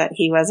things so that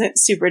he wasn't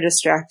super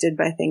distracted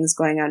by things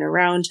going on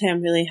around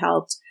him really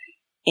helped.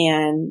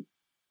 And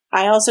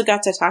I also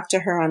got to talk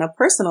to her on a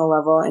personal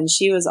level, and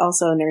she was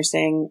also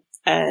nursing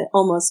an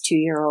almost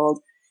 2-year-old,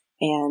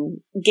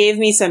 and gave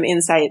me some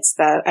insights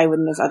that I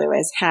wouldn't have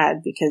otherwise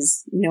had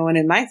because no one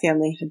in my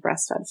family had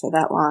breastfed for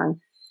that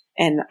long.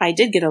 And I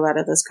did get a lot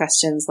of those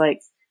questions like,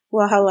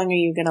 well, how long are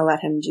you going to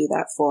let him do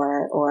that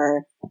for?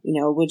 Or,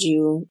 would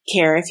you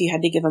care if you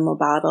had to give him a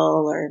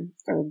bottle or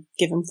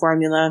give him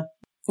formula?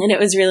 And it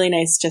was really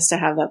nice just to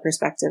have that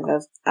perspective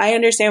of, I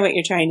understand what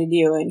you're trying to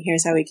do, and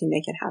here's how we can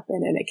make it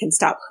happen, and it can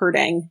stop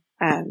hurting.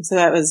 So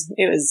it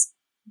was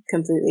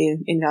completely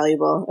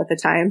invaluable at the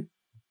time.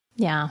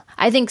 Yeah.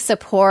 I think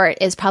support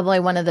is probably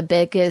one of the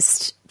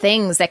biggest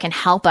things that can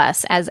help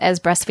us as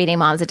breastfeeding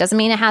moms. It doesn't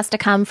mean it has to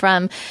come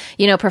from,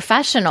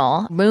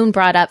 professional. Moon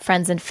brought up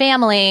friends and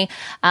family,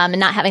 and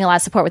not having a lot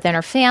of support within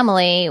her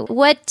family.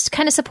 What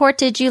kind of support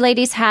did you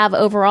ladies have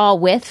overall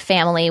with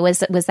family? Was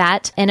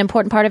that an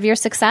important part of your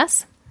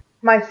success?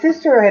 My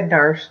sister had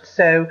nursed,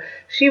 so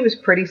she was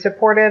pretty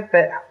supportive,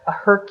 but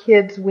her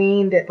kids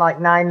weaned at like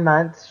 9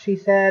 months, she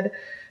said.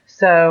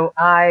 So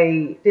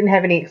I didn't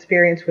have any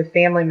experience with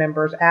family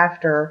members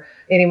after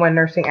anyone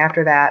nursing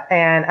after that.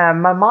 And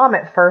my mom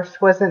at first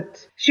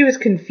she was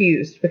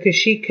confused because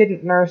she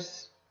couldn't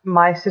nurse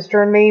my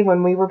sister and me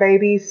when we were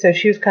babies. So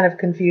she was kind of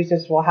confused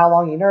as to, well, how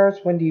long you nurse?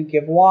 When do you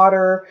give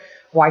water?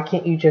 Why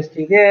can't you just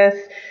do this?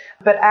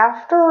 But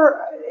after,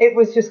 it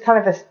was just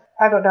kind of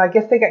I don't know, I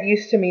guess they got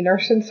used to me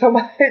nursing so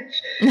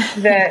much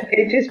that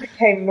it just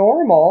became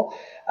normal,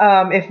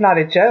 if not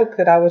a joke,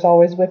 that I was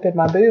always whipping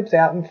my boobs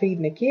out and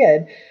feeding a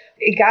kid.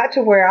 It got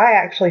to where I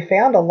actually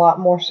found a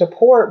lot more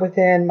support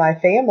within my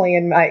family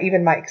and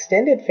even my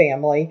extended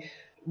family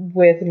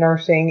with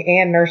nursing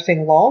and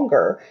nursing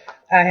longer.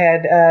 I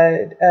had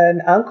a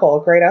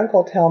great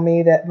uncle tell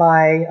me that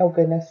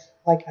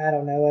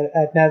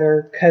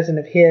another cousin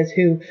of his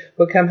who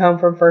would come home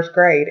from first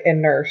grade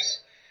and nurse.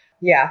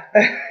 Yeah.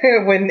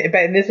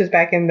 And this is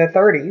back in the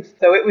 30s.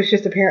 So it was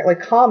just apparently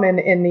common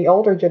in the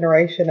older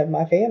generation of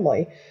my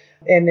family.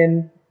 And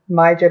then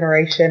my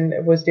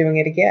generation was doing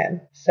it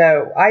again.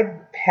 So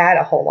I had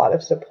a whole lot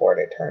of support,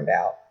 it turned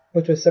out,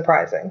 which was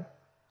surprising.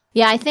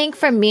 Yeah, I think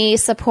for me,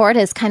 support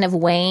has kind of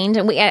waned.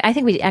 And I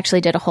think we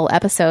actually did a whole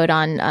episode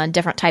on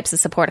different types of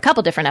support, a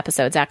couple different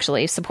episodes,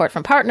 actually, support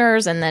from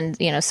partners and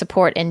then,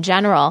 support in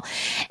general.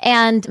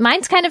 And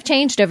mine's kind of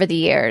changed over the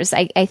years.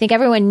 I think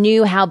everyone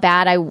knew how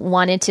bad I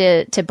wanted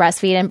to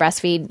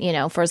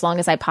breastfeed, for as long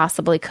as I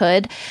possibly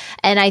could.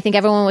 And I think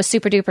everyone was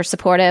super duper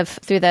supportive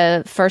through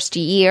the first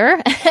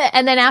year.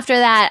 And then after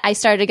that, I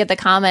started to get the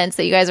comments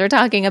that you guys were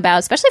talking about,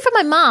 especially from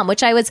my mom,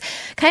 which I was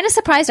kind of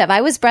surprised of. I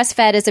was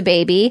breastfed as a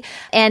baby,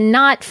 and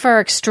not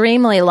for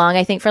extremely long,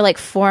 I think for like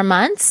 4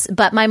 months,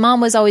 but my mom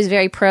was always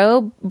very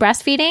pro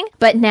breastfeeding.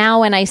 But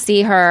now when I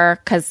see her,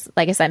 because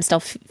like I said, I'm still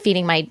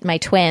feeding my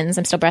twins,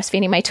 I'm still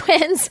breastfeeding my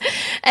twins.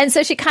 And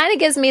so she kind of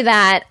gives me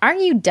that,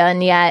 aren't you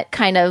done yet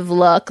kind of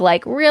look,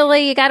 like,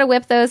 really, you got to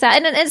whip those out.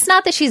 And it's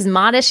not that she's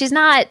modest. She's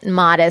not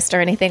modest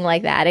or anything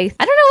like that. I don't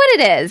know what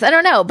it is. I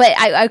don't know. But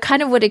I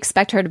kind of would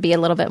expect her to be a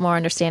little bit more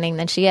understanding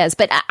than she is.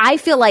 But I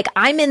feel like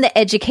I'm in the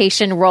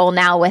education role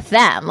now with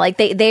them. Like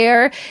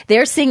they're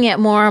seeing it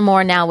more and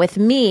more now with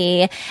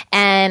me.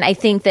 And I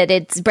think that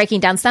it's breaking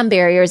down some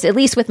barriers, at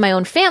least with my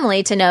own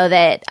family, to know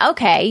that,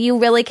 okay, you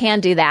really can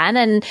do that.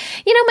 And,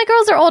 my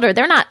girls are older.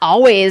 They're not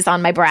always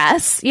on my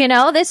breasts.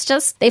 It's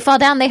just, they fall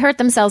down, they hurt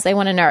themselves, they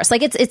want to nurse.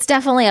 Like it's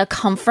definitely a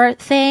comfort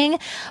thing.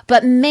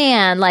 But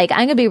man, like I'm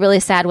going to be really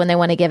sad when they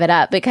want to give it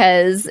up,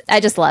 because I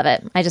just love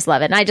it.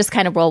 And I just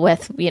kind of roll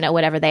with,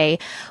 whatever they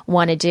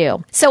want to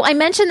do. So I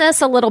mentioned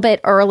this a little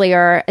bit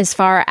earlier as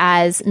far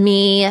as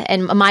me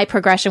and my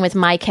progression with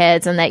my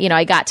kids, and that,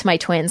 I got to my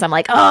twins. I'm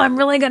like, oh, I'm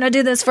really going to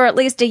do this for at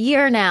least a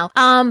year now.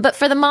 But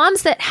for the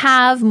moms that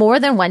have more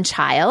than one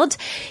child,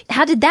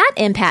 how did that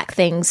impact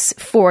things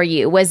for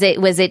you? Was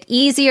it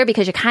easier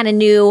because you kind of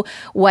knew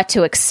what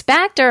to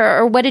expect,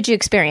 or what did you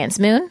experience,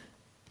 Moon?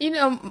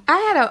 I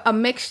had a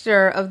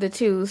mixture of the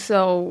two.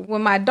 So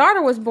when my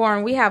daughter was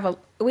born, we had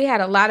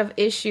a lot of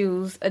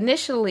issues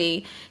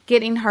initially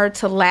getting her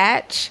to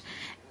latch.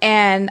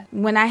 And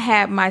when I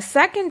had my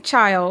second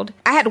child,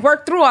 I had to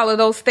work through all of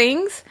those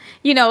things,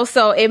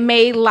 so it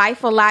made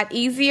life a lot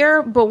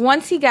easier. But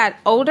once he got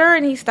older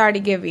and he started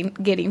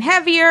getting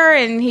heavier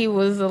and he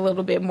was a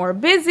little bit more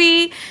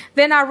busy,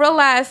 then I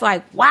realized,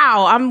 like,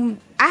 wow,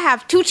 I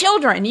have 2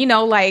 children,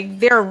 like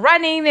they're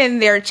running and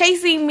they're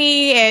chasing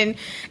me, and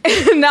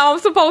now I'm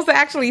supposed to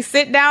actually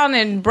sit down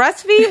and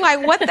breastfeed.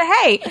 Like, what the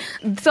hey?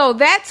 So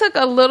that took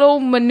a little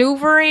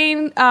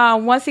maneuvering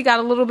once he got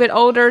a little bit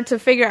older to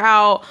figure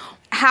out,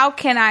 how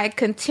can I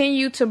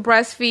continue to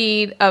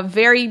breastfeed a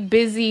very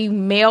busy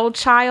male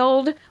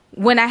child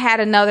when I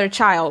had another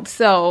child?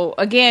 So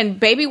again,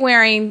 baby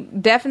wearing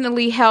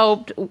definitely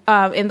helped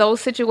in those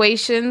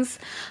situations.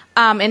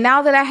 And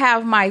now that I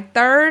have my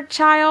third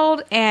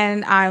child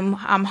and I'm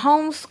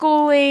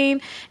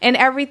homeschooling and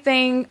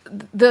everything,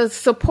 the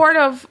support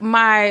of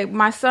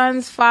my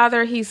son's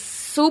father, he's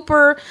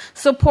super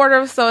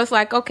supportive. So it's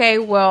like, okay,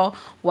 well,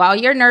 while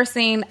you're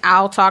nursing,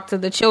 I'll talk to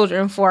the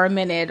children for a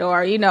minute,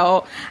 or,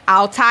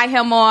 I'll tie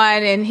him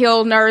on and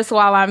he'll nurse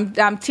while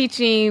I'm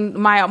teaching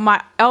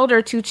my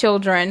elder 2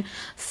 children.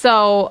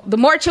 So the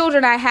more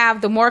children I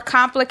have, the more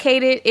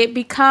complicated it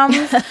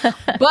becomes.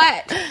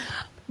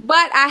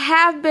 But I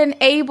have been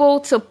able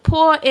to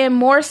pull in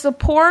more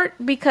support,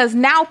 because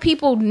now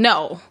people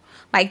know.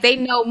 Like, they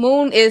know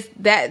Moon is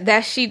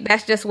that's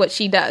just what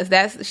she does.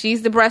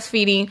 She's the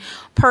breastfeeding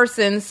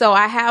person. So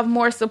I have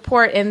more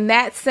support in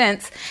that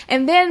sense.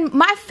 And then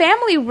my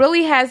family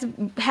really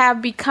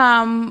have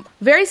become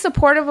very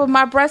supportive of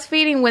my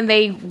breastfeeding when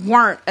they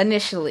weren't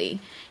initially.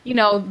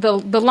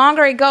 The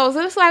longer it goes,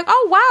 it's like,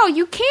 oh, wow,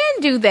 you can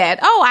do that.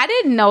 Oh, I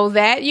didn't know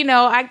that.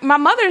 My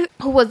mother,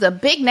 who was a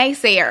big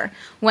naysayer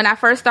when I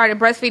first started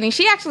breastfeeding,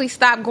 she actually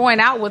stopped going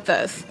out with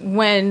us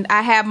when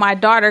I had my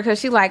daughter, because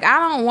she's like, I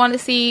don't want to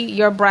see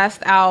your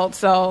breast out,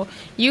 so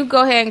you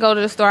go ahead and go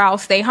to the store, I'll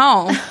stay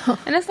home.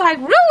 And it's like,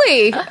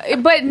 really?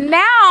 But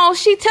now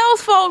she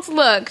tells folks,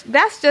 look,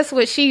 that's just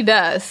what she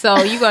does, so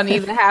you're going to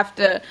either have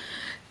to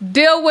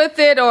deal with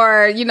it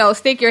or,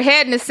 stick your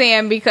head in the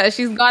sand, because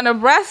she's going to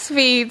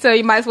breastfeed. So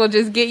you might as well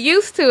just get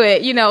used to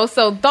it,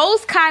 So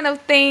those kind of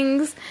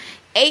things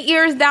 8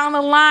 years down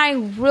the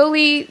line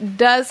really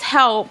does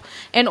help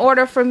in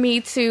order for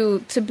me to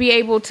be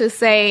able to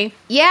say,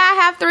 yeah, I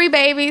have 3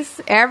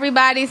 babies.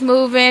 Everybody's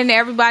moving.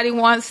 Everybody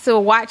wants to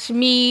watch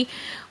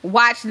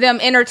them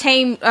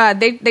entertain.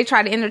 They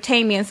try to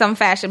entertain me in some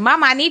fashion.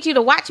 Mama, I need you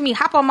to watch me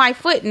hop on my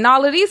foot and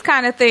all of these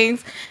kind of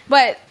things.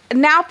 But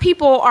now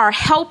people are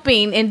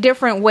helping in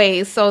different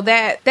ways. So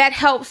that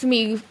helps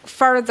me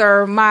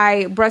further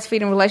my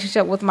breastfeeding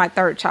relationship with my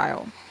third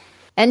child.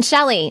 And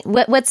Shelly,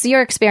 what's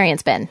your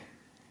experience been?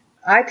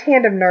 I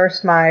tandem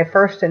nursed my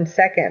first and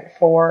second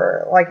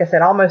for, like I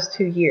said, almost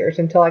 2 years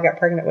until I got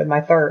pregnant with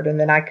my third. And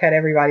then I cut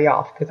everybody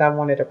off because I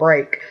wanted a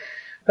break.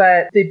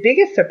 But the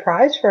biggest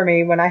surprise for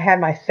me when I had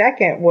my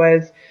second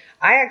was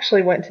I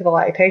actually went to the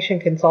lactation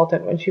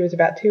consultant when she was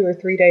about 2 or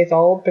 3 days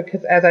old,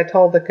 because as I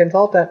told the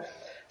consultant,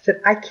 I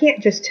said, I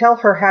can't just tell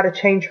her how to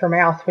change her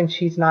mouth when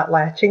she's not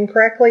latching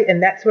correctly.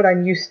 And that's what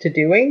I'm used to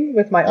doing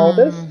with my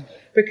oldest,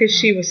 because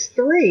she was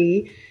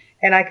 3.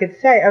 And I could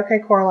say, okay,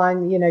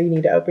 Coraline, you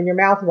need to open your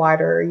mouth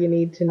wider. You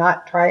need to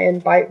not try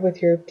and bite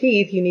with your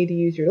teeth. You need to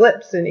use your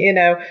lips. And,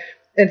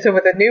 and so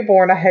with a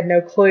newborn, I had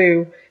no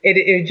clue.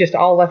 It just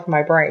all left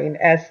my brain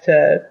as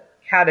to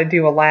how to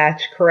do a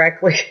latch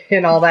correctly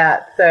and all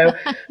that. So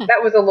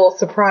that was a little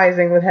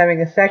surprising with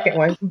having a second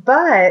one.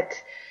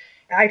 But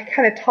I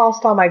kind of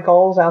tossed all my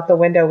goals out the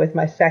window with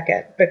my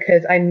second,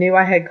 because I knew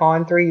I had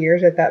gone 3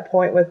 years at that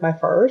point with my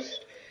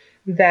first,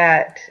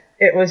 that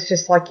it was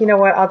just like, you know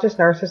what, I'll just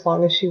nurse as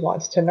long as she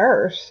wants to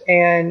nurse.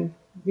 And,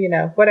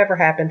 whatever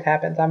happens,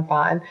 happens. I'm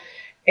fine.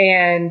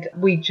 And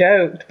we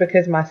joked,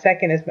 because my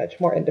second is much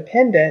more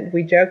independent,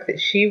 we joked that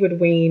she would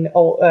wean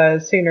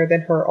sooner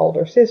than her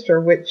older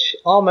sister, which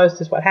almost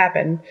is what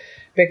happened,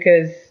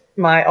 because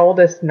my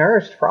oldest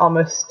nursed for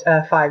almost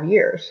 5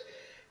 years.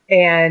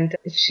 And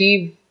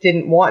she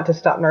didn't want to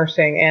stop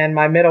nursing. And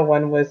my middle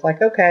one was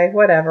like, okay,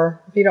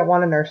 whatever. If you don't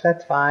want to nurse,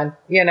 that's fine.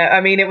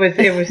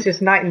 It was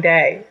just night and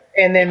day.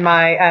 And then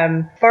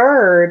my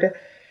third,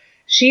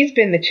 she's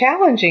been the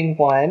challenging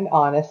one,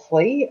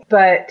 honestly.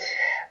 But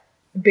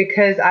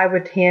because I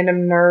would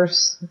tandem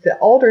nurse the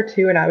older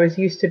two, and I was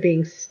used to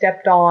being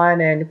stepped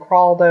on and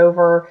crawled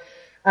over,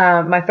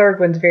 my third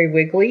one's very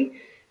wiggly.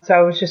 So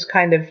I was just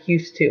kind of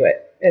used to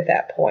it at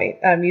that point.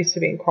 I'm used to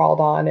being crawled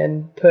on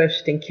and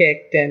pushed and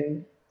kicked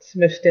and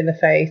smushed in the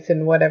face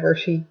and whatever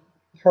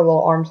her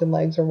little arms and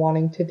legs are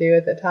wanting to do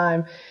at the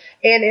time.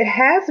 And it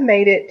has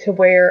made it to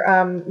where,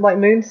 like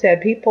Moon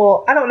said,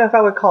 people, I don't know if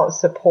I would call it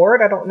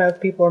support. I don't know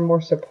if people are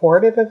more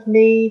supportive of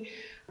me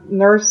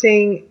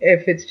nursing,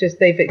 if it's just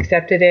they've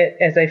accepted it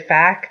as a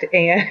fact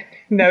and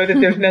know that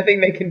there's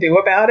nothing they can do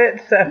about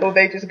it. So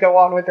they just go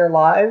on with their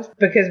lives,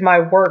 because my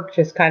work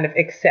just kind of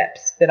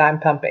accepts that I'm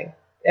pumping.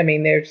 I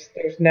mean, there's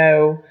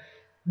no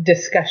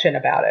discussion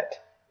about it.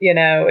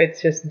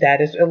 It's just,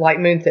 that is, like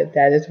Moon said,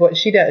 that is what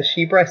she does.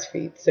 She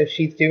breastfeeds. So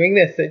she's doing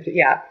this.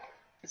 Yeah.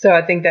 So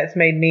I think that's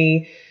made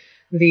me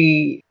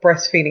the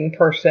breastfeeding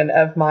person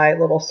of my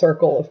little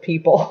circle of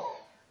people.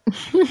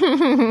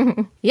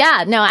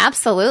 Yeah, no,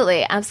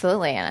 absolutely.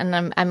 Absolutely.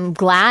 And I'm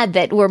glad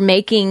that we're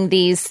making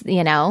these,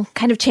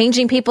 kind of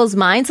changing people's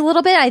minds a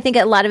little bit. I think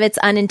a lot of it's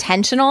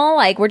unintentional.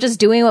 Like, we're just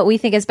doing what we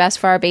think is best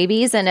for our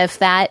babies. And if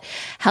that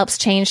helps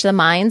change the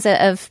minds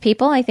of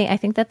people, I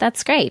think that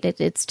that's great.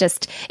 It's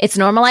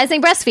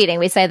normalizing breastfeeding.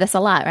 We say this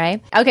a lot,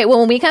 right? Okay. Well,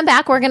 when we come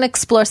back, we're going to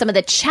explore some of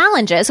the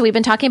challenges. We've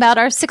been talking about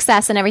our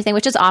success and everything,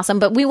 which is awesome,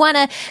 but we want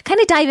to kind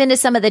of dive into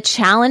some of the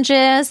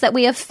challenges that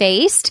we have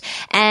faced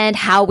and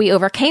how we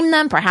overcame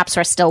them. Perhaps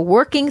we're still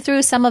working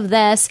through some of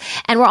this.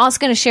 And we're also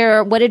going to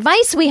share what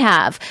advice we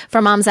have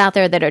for moms out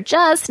there that are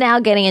just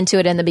now getting into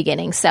it in the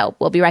beginning. So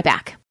we'll be right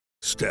back.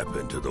 Step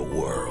into the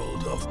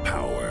world of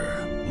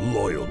power,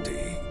 loyalty,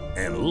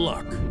 and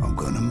luck. I'm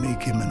going to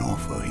make him an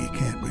offer he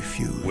can't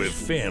refuse. With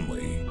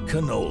family,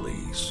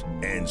 cannolis,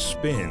 and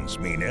spins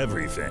mean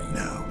everything.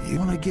 Now, you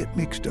want to get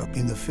mixed up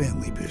in the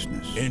family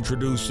business.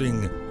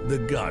 Introducing The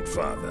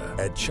Godfather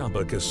at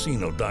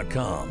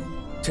ChumbaCasino.com.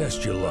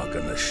 Test your luck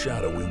in the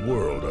shadowy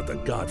world of The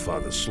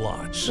Godfather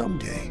slot.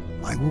 Someday,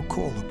 I will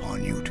call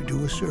upon you to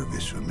do a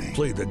service for me.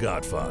 Play The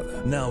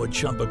Godfather, now at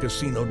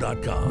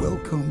ChumbaCasino.com.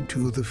 Welcome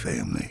to the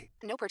family.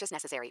 No purchase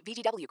necessary.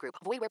 VGW Group.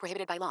 Void where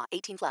prohibited by law.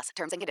 18+.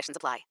 Terms and conditions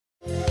apply.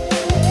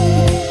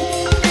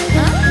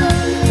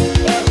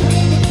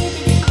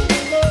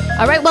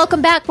 All right,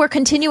 welcome back. We're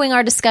continuing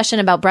our discussion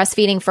about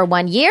breastfeeding for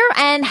 1 year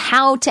and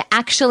how to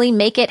actually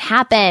make it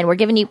happen. We're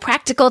giving you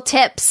practical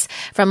tips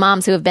from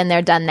moms who have been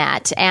there, done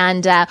that.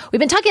 And we've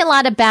been talking a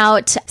lot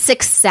about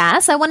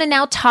success. I want to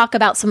now talk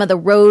about some of the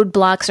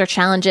roadblocks or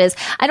challenges.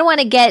 I don't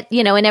want to get,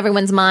 in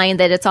everyone's mind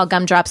that it's all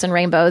gumdrops and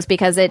rainbows,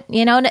 because it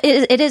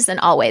isn't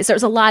always.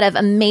 There's a lot of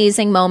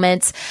amazing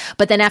moments,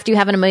 but then after you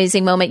have an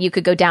amazing moment, you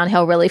could go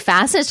downhill really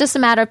fast. And it's just a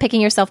matter of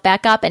picking yourself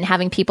back up and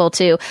having people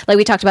to, like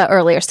we talked about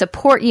earlier,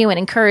 support you and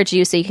encourage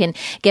you so you can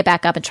get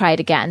back up and try it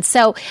again.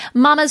 So,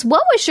 mamas,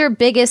 what was your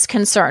biggest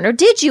concern, or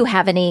did you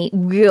have any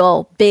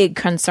real big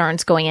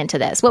concerns going into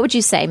this? What would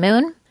you say,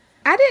 Moon?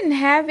 I didn't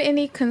have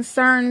any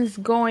concerns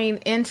going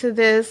into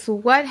this.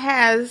 What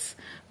has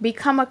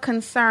become a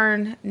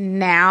concern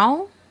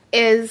now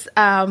is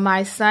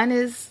my son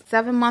is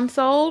 7 months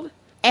old,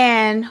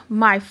 and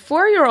my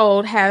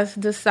 4-year-old has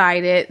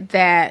decided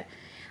that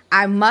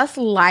I must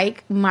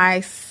like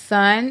my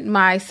son,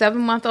 my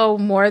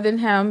 7-month-old, more than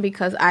him,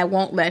 because I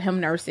won't let him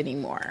nurse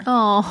anymore.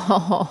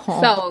 Oh.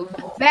 So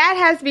that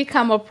has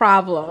become a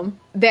problem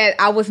that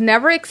I was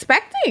never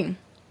expecting.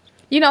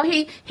 He remembers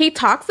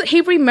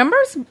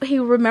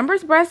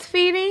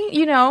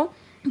breastfeeding,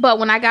 but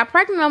when I got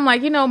pregnant, I'm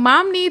like,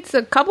 mom needs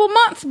a couple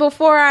months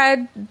before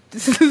I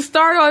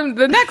start on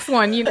the next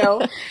one,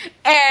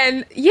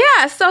 And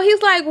yeah, so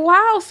he's like,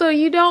 wow, so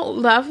you don't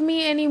love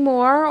me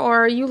anymore,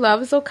 or you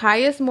love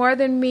Zokias more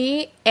than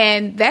me?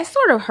 And that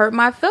sort of hurt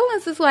my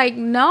feelings. It's like,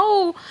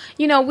 no,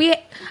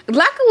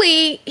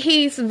 luckily,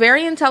 he's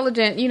very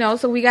intelligent,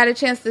 so we got a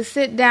chance to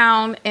sit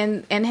down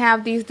and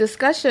have these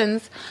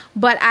discussions.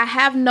 But I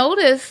have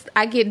noticed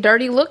I get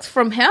dirty looks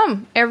from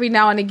him every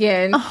now and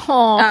again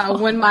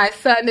when my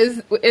son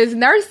is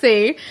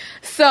nursing.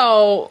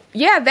 So,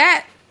 yeah,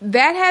 that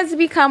has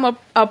become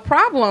a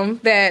problem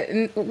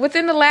that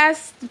within the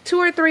last 2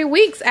 or 3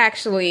 weeks,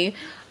 actually.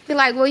 Be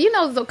like, well,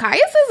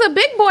 Zacchaeus is a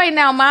big boy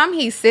now, Mom.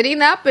 He's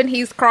sitting up and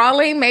he's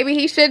crawling. Maybe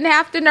he shouldn't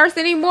have to nurse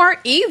anymore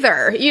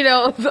either,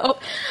 So,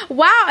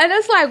 wow. And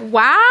it's like,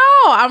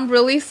 wow, I'm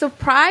really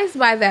surprised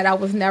by that. I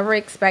was never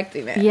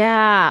expecting it.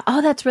 Yeah.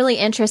 Oh, that's really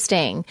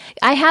interesting.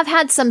 I have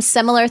had some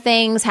similar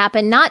things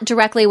happen, not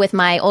directly with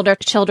my older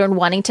children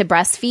wanting to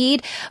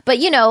breastfeed, but,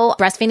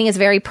 breastfeeding is a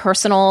very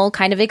personal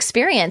kind of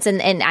experience.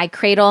 And I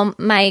cradle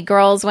my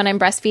girls when I'm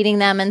breastfeeding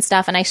them and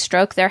stuff, and I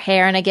stroke their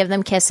hair and I give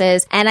them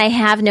kisses. And I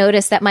have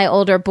noticed that my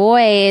older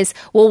boys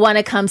will want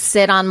to come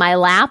sit on my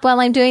lap while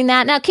I'm doing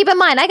that. Now, keep in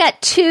mind, I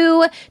got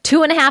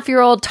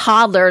 2.5-year-old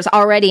toddlers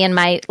already in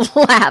my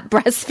lap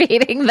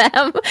breastfeeding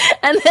them.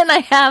 And then I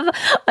have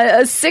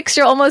a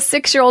 6-year-old, almost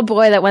 6-year-old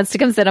boy that wants to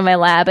come sit on my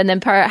lap. And then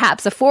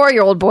perhaps a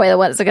 4-year-old boy that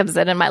wants to come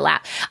sit in my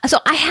lap. So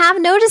I have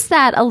noticed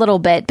that a little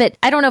bit, but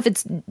I don't know if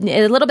it's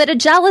a little bit of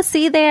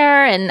jealousy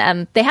there.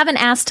 And they haven't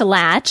asked to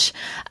latch.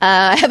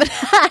 I haven't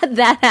had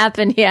that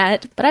happen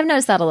yet, but I've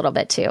noticed that a little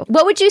bit too.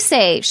 What would you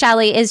say,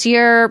 Shelly,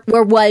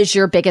 was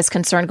your biggest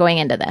concern going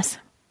into this?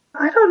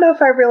 I don't know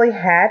if I really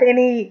had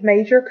any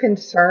major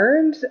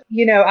concerns.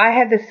 I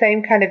had the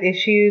same kind of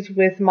issues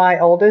with my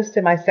oldest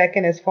and my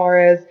second as far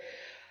as,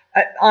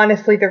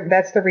 honestly,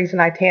 that's the reason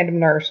I tandem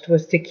nursed,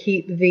 was to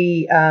keep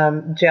the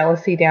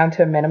jealousy down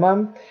to a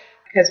minimum.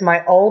 Because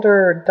my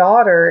older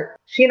daughter,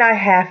 she and I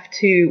have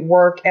to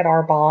work at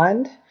our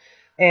bond,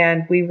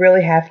 and we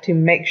really have to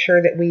make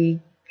sure that we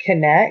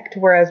connect,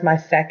 whereas my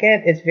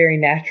second is very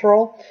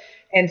natural.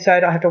 And so I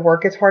don't have to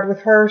work as hard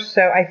with her.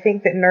 So I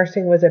think that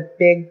nursing was a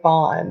big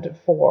bond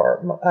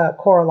for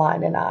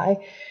Coraline and I.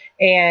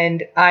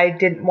 And I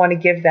didn't want to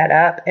give that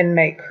up and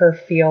make her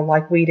feel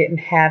like we didn't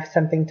have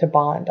something to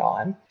bond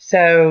on.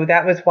 So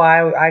that was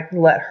why I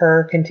let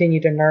her continue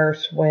to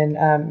nurse when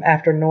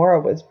after Nora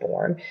was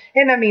born.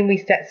 And I mean, we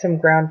set some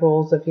ground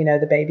rules of,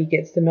 the baby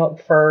gets the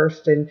milk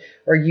first,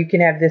 or you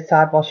can have this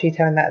side while she's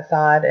having that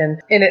side.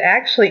 And it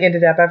actually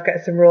ended up, I've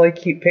got some really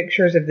cute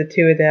pictures of the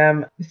two of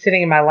them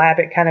sitting in my lap.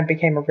 It kind of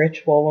became a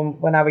ritual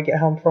when I would get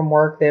home from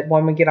work, that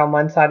one would get on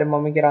one side and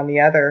one would get on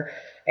the other.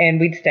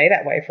 And we'd stay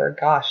that way for,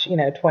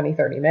 20,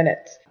 30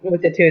 minutes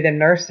with the two of them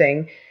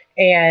nursing.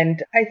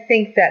 And I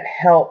think that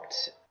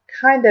helped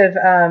kind of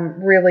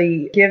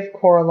really give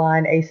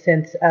Coraline a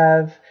sense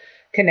of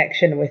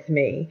connection with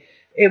me.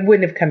 It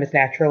wouldn't have come as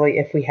naturally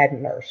if we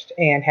hadn't nursed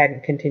and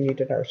hadn't continued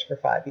to nurse for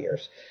 5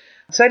 years.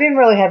 So I didn't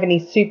really have any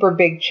super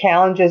big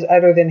challenges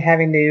other than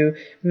having to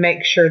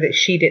make sure that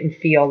she didn't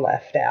feel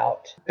left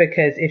out.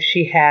 Because if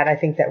she had, I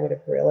think that would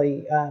have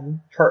really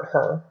hurt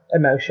her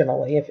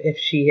emotionally. If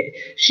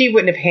she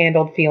wouldn't have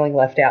handled feeling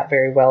left out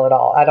very well at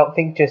all. I don't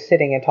think just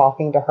sitting and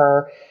talking to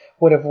her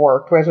would have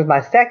worked. Whereas with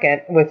my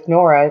second, with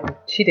Nora,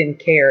 she didn't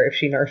care if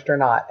she nursed or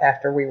not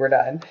after we were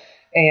done.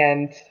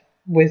 And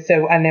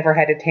so I never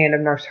had to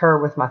tandem nurse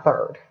her with my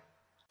third.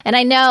 And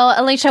I know,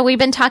 Alicia, we've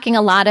been talking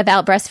a lot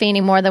about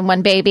breastfeeding more than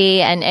one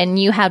baby, and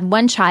you had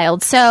one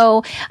child.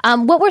 So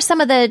what were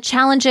some of the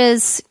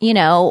challenges,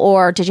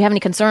 or did you have any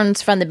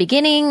concerns from the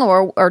beginning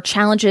or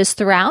challenges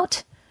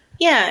throughout?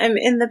 Yeah,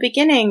 in the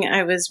beginning,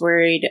 I was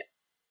worried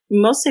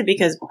mostly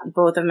because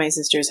both of my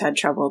sisters had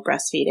trouble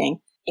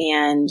breastfeeding.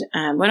 And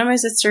one of my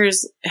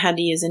sisters had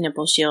to use a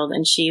nipple shield,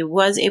 and she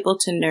was able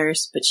to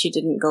nurse, but she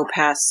didn't go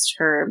past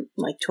her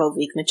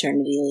 12-week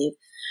maternity leave.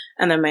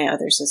 And then my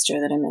other sister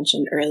that I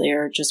mentioned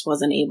earlier just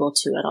wasn't able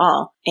to at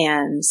all.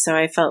 And so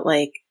I felt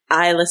like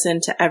I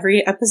listened to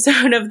every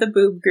episode of the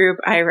Boob Group.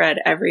 I read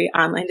every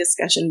online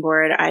discussion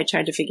board. I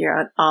tried to figure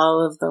out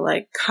all of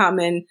the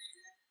common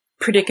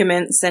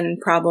predicaments and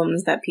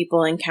problems that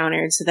people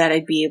encountered so that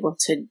I'd be able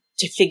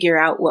to figure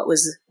out what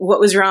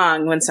was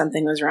wrong when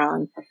something was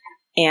wrong.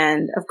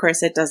 And of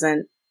course, it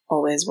doesn't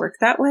always work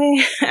that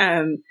way.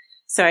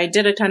 So I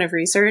did a ton of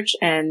research,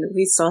 and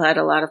we still had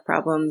a lot of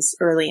problems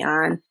early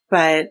on,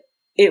 but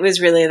it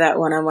was really that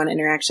one-on-one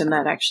interaction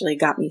that actually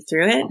got me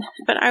through it.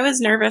 But I was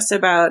nervous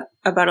about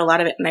a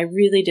lot of it, and I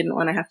really didn't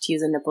want to have to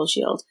use a nipple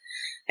shield.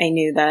 I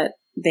knew that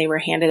they were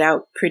handed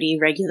out pretty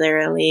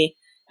regularly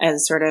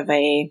as sort of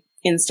a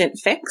instant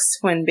fix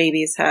when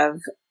babies have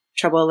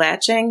trouble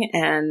latching,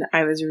 and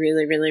I was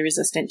really, really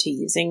resistant to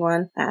using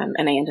one.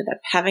 And I ended up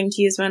having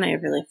to use one. I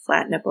have really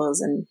flat nipples,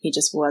 and he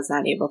just was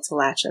not able to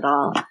latch at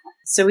all.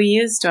 So we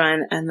used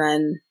one, and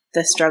then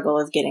the struggle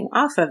of getting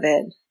off of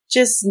it,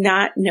 just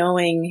not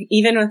knowing,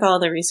 even with all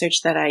the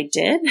research that I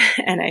did,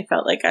 and I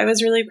felt like I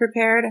was really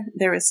prepared,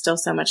 there was still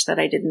so much that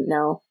I didn't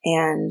know.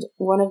 And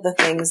one of the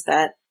things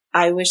that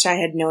I wish I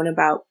had known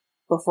about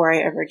before I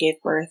ever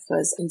gave birth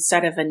was,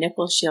 instead of a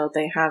nipple shield,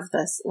 they have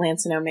this,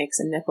 Lancino makes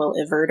a nipple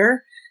everter.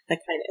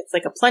 It's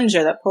like a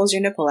plunger that pulls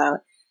your nipple out.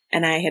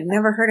 And I had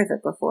never heard of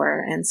it before.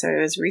 And so I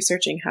was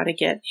researching how to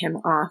get him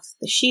off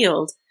the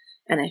shield.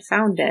 and I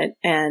found it,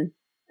 and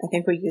I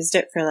think we used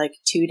it for like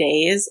 2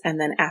 days. And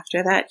then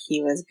after that,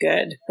 he was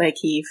good. Like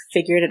he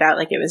figured it out.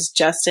 Like it was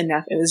just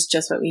enough. It was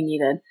just what we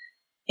needed.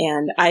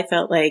 And I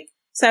felt like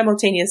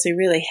simultaneously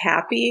really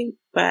happy,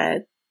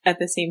 but at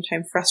the same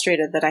time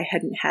frustrated that I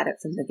hadn't had it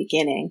from the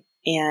beginning.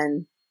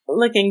 And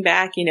looking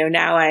back,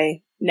 now I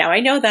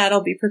know that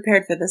I'll be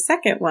prepared for the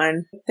second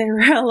one. There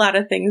were a lot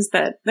of things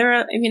it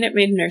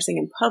made nursing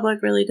in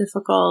public really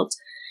difficult.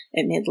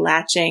 It made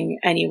latching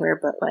anywhere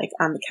but like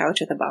on the couch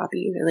with a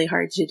Bobby really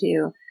hard to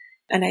do.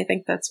 And I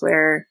think that's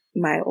where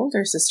my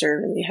older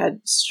sister really had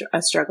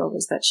a struggle,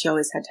 was that she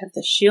always had to have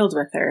the shield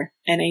with her.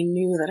 And I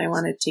knew that I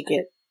wanted to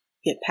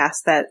get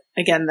past that,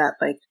 again, that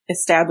like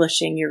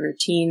establishing your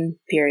routine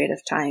period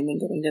of time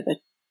and getting to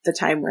the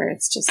time where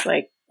it's just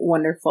like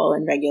wonderful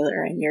and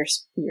regular and your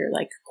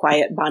like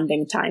quiet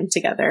bonding time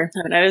together.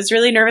 And I was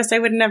really nervous I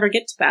would never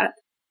get to that.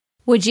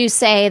 Would you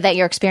say that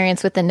your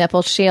experience with the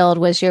nipple shield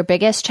was your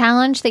biggest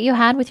challenge that you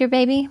had with your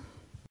baby?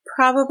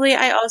 Probably.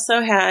 I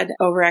also had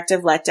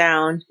overactive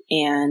letdown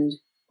and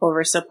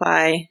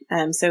oversupply.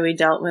 So we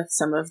dealt with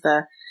some of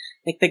the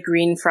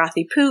green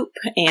frothy poop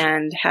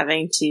and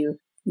having to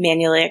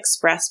manually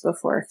express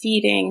before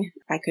feeding.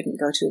 I couldn't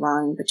go too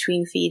long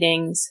between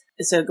feedings.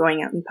 So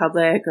going out in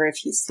public, or if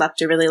he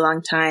slept a really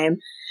long time,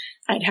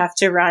 I'd have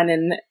to run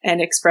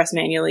and express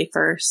manually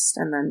first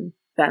and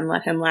then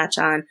let him latch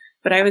on.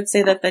 But I would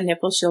say that the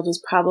nipple shield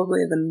was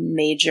probably the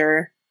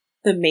major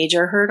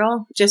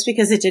hurdle, just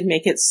because it did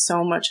make it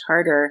so much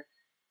harder,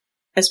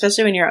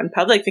 especially when you're out in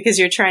public, because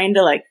you're trying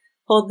to like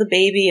hold the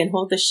baby and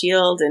hold the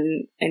shield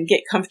and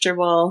get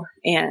comfortable.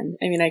 And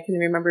I mean, I can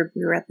remember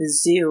we were at the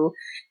zoo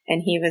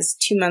and he was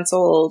 2 months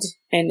old,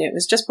 and it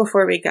was just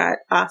before we got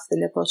off the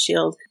nipple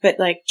shield, but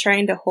like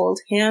trying to hold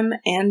him,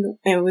 and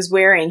I was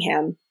wearing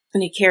him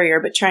in a carrier,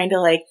 but trying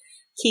to like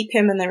keep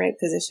him in the right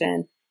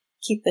position,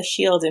 keep the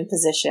shield in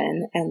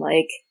position, and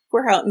like,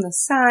 we're out in the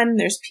sun,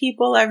 there's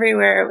people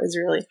everywhere, it was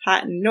really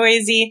hot and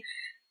noisy,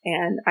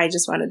 and I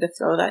just wanted to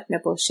throw that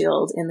nipple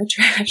shield in the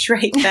trash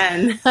right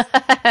then.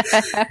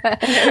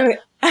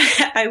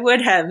 I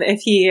would have if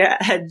he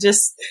had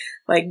just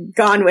like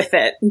gone with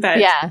it, but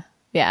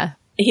yeah.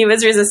 He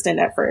was resistant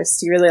at first.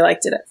 He really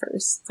liked it at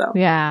first. So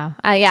yeah,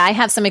 I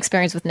have some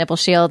experience with nipple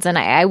shields, and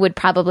I would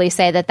probably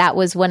say that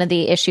was one of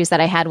the issues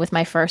that I had with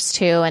my first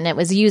two, and it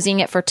was using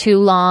it for too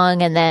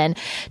long, and then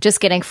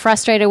just getting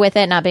frustrated with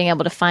it, not being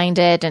able to find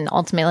it, and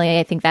ultimately,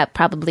 I think that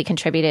probably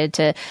contributed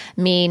to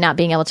me not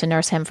being able to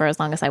nurse him for as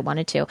long as I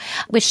wanted to.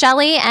 With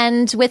Shelly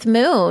and with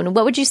Moon,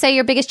 what would you say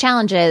your biggest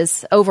challenge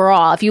is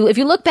overall? If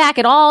you look back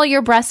at all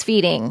your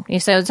breastfeeding,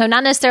 so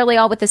not necessarily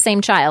all with the same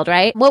child,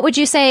 right? What would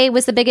you say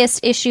was the biggest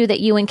issue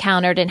that you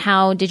encountered, and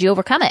how did you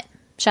overcome it?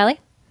 Shelly?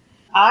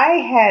 I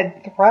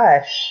had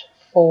thrush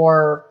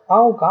for,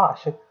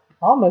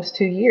 almost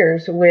 2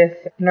 years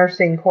with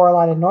nursing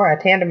Coraline and Nora,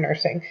 tandem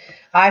nursing.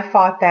 I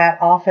fought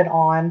that off and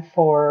on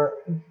for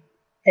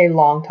a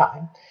long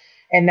time.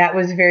 And that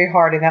was very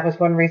hard. And that was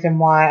one reason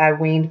why I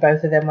weaned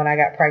both of them when I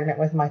got pregnant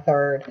with my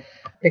third,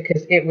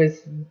 because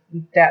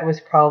that was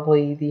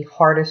probably the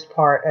hardest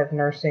part of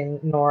nursing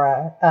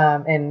Nora.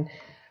 And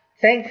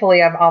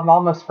thankfully I've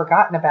almost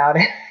forgotten about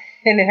it.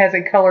 And it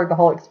hasn't colored the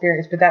whole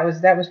experience, but that was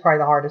probably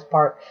the hardest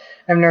part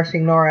of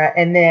nursing Nora.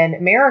 And then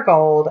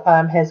Marigold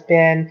has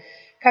been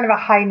kind of a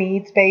high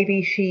needs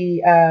baby.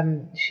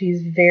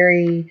 She's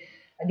very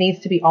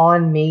needs to be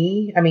on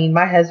me. I mean,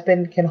 my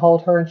husband can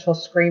hold her and she'll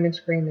scream and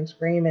scream and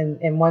scream,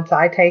 and once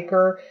I take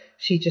her,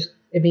 she just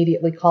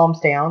immediately calms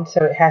down.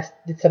 So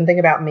it's something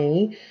about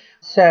me.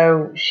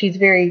 So she's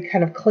very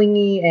kind of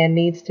clingy and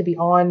needs to be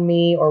on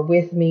me or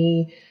with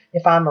me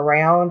if I'm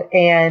around.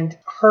 And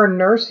her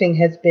nursing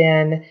has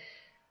been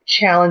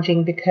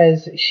challenging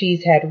because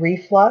she's had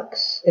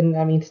reflux, and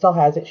I mean still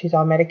has it. She's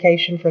on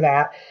medication for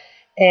that,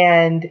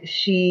 and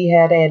she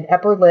had an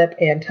upper lip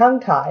and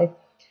tongue tie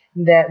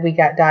that we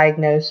got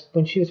diagnosed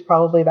when she was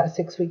probably about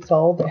 6 weeks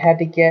old, that had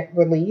to get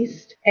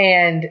released,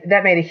 and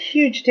that made a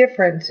huge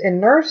difference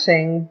in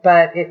nursing,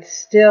 but it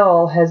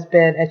still has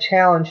been a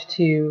challenge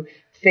to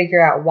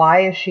figure out,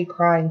 why is she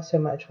crying so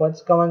much?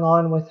 What's going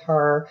on with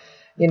her?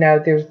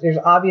 There's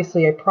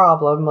obviously a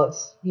problem.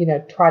 Let's,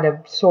 try to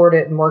sort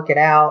it and work it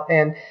out.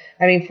 And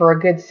I mean, for a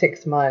good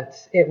 6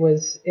 months, it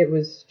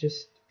was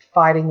just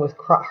fighting with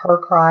her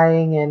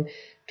crying and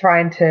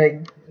trying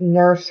to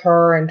nurse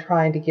her and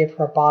trying to give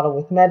her a bottle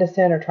with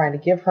medicine, or trying to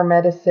give her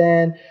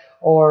medicine,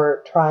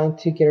 or trying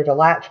to get her to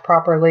latch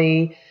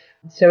properly.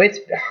 So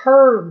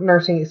her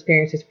nursing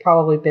experience has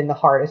probably been the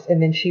hardest.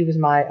 And then she was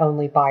my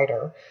only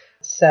biter.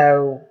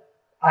 So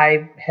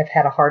I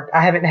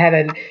haven't had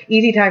an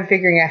easy time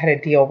figuring out how to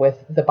deal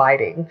with the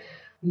biting.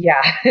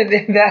 Yeah,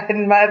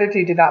 my other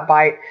two did not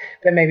bite,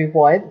 but maybe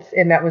once,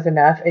 and that was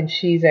enough. And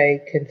she's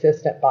a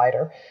consistent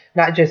biter,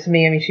 not just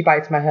me. I mean, she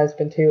bites my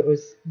husband too. It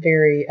was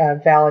very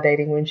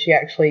validating when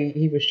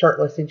he was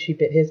shirtless and she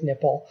bit his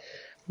nipple.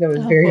 That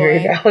was very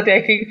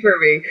validating for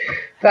me.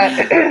 But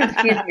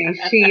excuse me,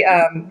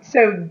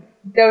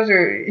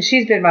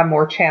 she's been my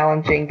more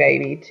challenging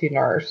baby to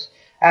nurse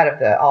out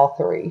of all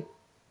three.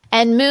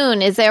 And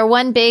Moon, is there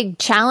one big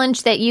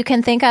challenge that you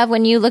can think of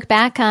when you look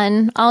back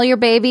on all your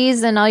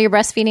babies and all your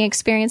breastfeeding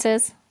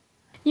experiences?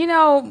 You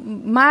know,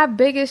 my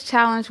biggest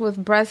challenge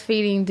with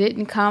breastfeeding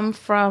didn't come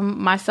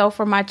from myself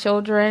or my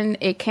children.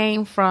 It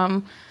came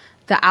from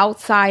the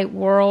outside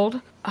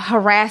world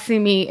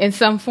harassing me in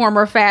some form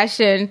or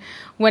fashion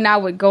when I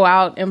would go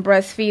out and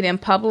breastfeed in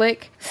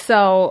public.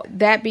 So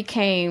that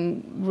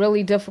became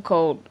really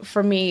difficult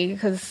for me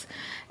because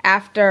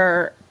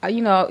after,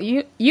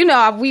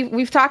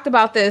 we've talked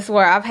about this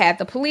where I've had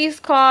the police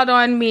called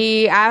on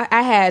me.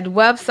 I had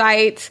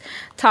websites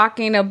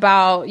talking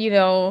about,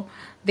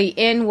 the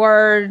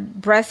N-word,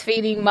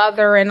 breastfeeding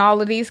mother, and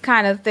all of these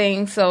kind of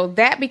things. So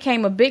that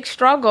became a big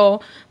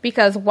struggle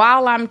because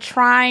while I'm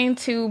trying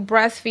to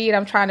breastfeed,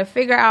 I'm trying to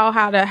figure out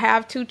how to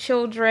have 2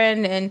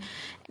 children, and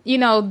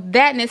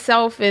that in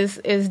itself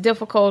is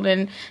difficult,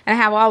 and I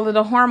have all of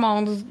the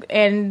hormones,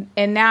 and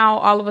now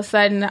all of a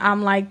sudden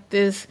I'm like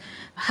this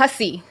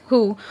hussy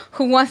who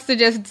wants to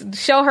just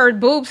show her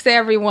boobs to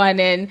everyone,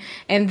 and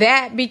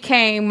that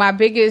became my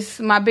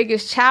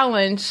biggest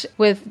challenge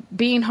with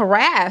being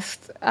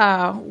harassed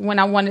when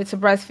I wanted to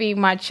breastfeed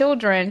my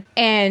children,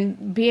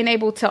 and being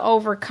able to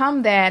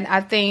overcome that,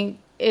 I think,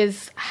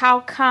 is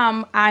how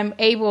come I'm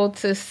able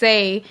to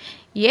say,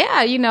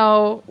 yeah,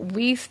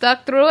 we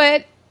stuck through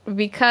it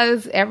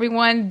because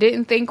everyone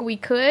didn't think we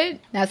could.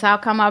 That's how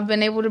come I've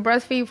been able to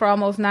breastfeed for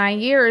almost 9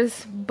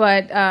 years.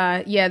 But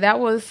that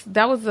was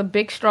a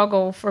big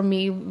struggle for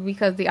me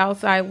because the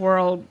outside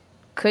world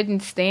couldn't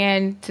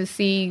stand to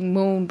see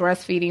Moon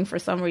breastfeeding for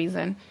some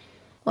reason.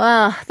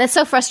 Well, that's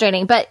so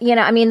frustrating. But,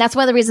 that's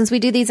one of the reasons we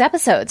do these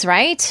episodes,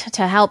 right?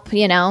 To help,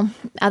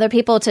 other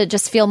people to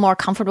just feel more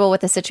comfortable with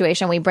the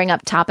situation. We bring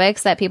up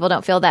topics that people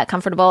don't feel that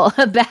comfortable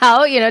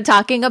about,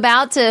 talking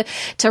about to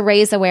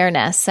raise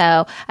awareness.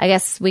 So I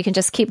guess we can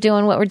just keep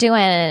doing what we're doing,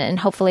 and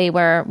hopefully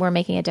we're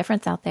making a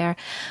difference out there.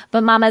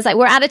 But mamas,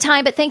 we're out of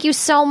time, but thank you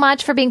so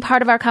much for being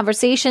part of our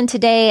conversation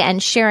today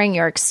and sharing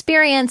your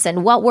experience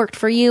and what worked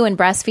for you in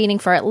breastfeeding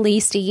for at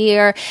least a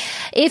year.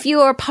 If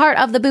you are part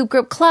of the Boob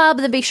Group Club,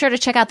 then be sure to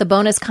check out the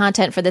bonus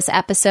content for this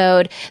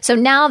episode. So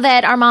now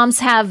that our moms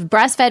have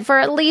breastfed for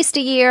at least a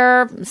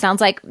year,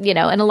 sounds like, in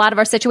a lot of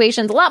our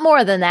situations, a lot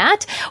more than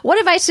that, what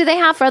advice do they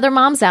have for other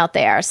moms out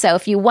there? So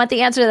if you want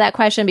the answer to that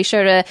question, be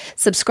sure to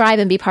subscribe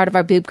and be part of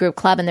our Boob Group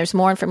Club. And there's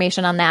more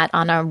information on that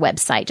on our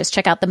website. Just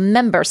check out the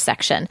members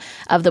section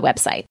of the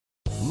website.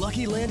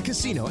 Lucky Land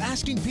Casino,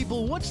 asking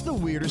people, what's the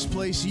weirdest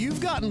place you've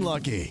gotten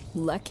lucky?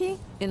 Lucky?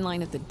 In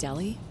line at the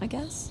deli, I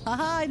guess?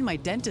 Aha, in my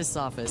dentist's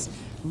office.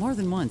 More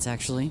than once,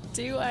 actually.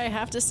 Do I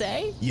have to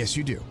say? Yes,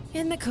 you do.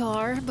 In the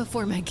car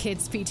before my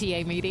kids'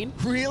 PTA meeting.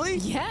 Really?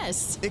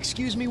 Yes.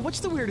 Excuse me, what's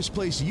the weirdest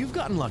place you've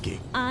gotten lucky?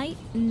 I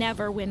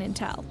never win and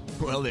tell.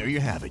 Well, there you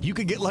have it. You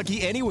can get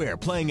lucky anywhere,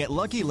 playing at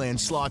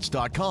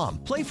LuckyLandSlots.com.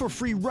 Play for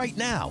free right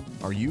now.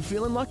 Are you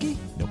feeling lucky?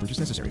 No purchase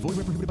necessary. Void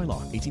where prohibited by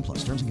law.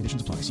 18+. Terms and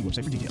conditions apply. See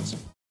website for details.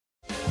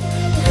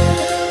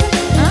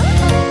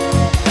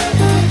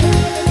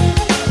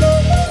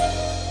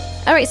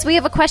 All right, so we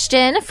have a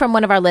question from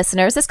one of our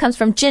listeners. This comes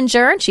from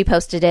Ginger, and she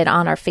posted it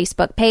on our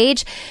Facebook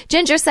page.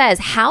 Ginger says,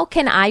 how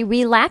can I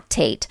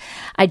relactate?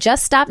 I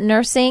just stopped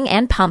nursing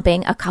and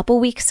pumping a couple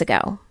weeks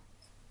ago.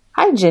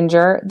 Hi,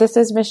 Ginger. This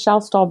is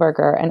Michelle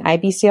Stolberger, an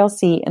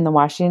IBCLC in the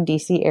Washington,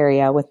 D.C.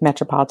 area with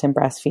Metropolitan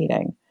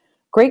Breastfeeding.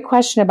 Great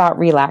question about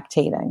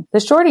relactating. The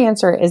short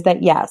answer is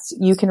that yes,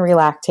 you can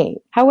relactate.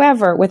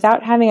 However,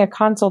 without having a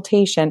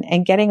consultation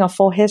and getting a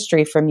full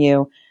history from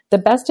you, the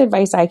best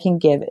advice I can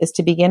give is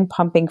to begin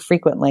pumping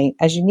frequently,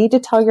 as you need to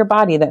tell your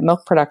body that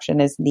milk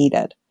production is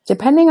needed.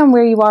 Depending on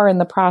where you are in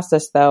the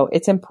process, though,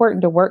 it's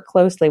important to work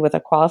closely with a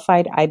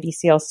qualified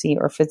IBCLC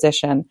or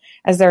physician,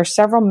 as there are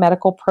several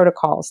medical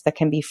protocols that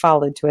can be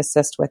followed to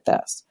assist with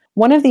this.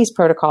 One of these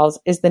protocols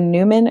is the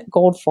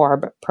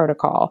Newman-Goldfarb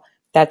protocol.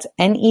 That's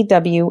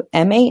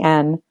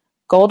N-E-W-M-A-N,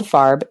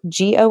 Goldfarb,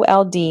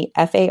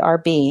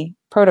 G-O-L-D-F-A-R-B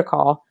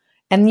protocol,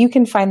 and you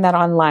can find that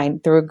online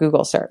through a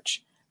Google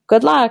search.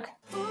 Good luck!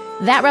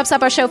 That wraps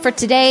up our show for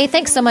today.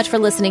 Thanks so much for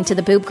listening to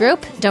the Boob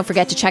Group. Don't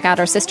forget to check out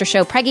our sister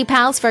show, Preggy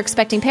Pals, for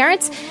expecting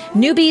parents,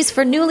 Newbies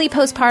for newly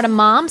postpartum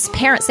moms,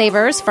 Parent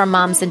Savers for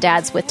moms and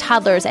dads with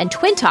toddlers, and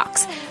Twin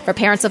Talks for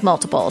parents of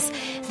multiples.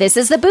 This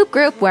is the Boob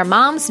Group, where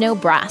moms know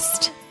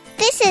breast.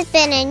 This has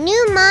been a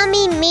New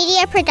Mommy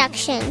Media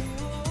production.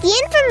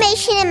 The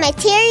information and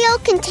material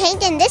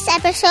contained in this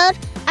episode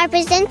are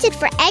presented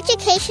for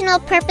educational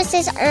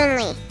purposes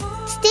only.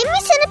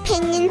 Statements and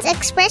opinions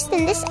expressed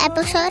in this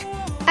episode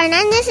are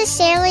not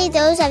necessarily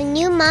those of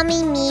New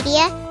Mommy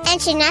Media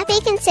and should not be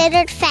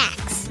considered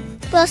facts.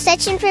 While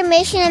such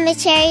information and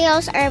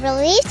materials are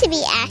believed to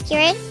be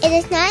accurate, it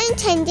is not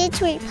intended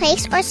to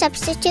replace or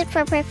substitute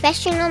for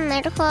professional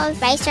medical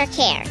advice or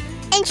care,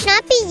 and should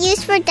not be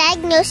used for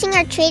diagnosing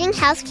or treating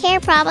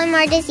healthcare problem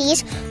or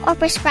disease or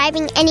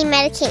prescribing any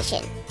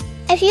medication.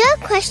 If you have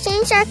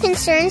questions or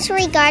concerns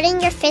regarding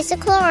your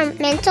physical or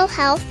mental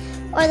health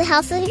or the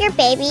health of your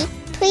baby,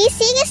 please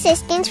seek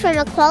assistance from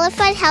a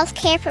qualified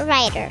healthcare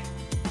provider.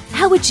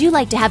 How would you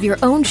like to have your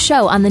own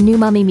show on the New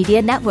Mommy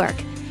Media Network?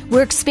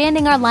 We're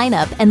expanding our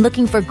lineup and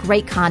looking for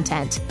great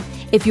content.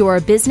 If you're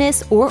a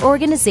business or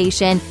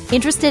organization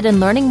interested in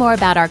learning more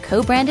about our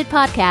co-branded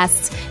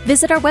podcasts,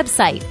 visit our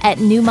website at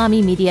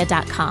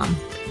newmommymedia.com.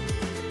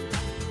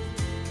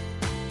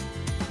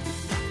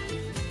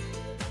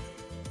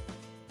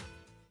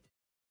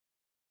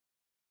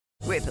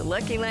 With the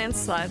Lucky Land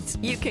Slots,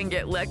 you can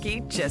get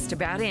lucky just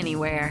about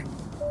anywhere.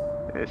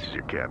 This is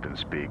your captain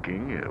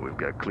speaking. We've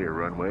got clear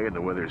runway and the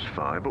weather's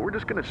fine, but we're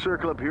just going to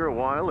circle up here a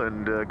while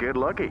and get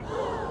lucky.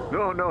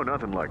 No,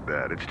 nothing like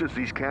that. It's just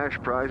these cash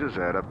prizes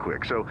add up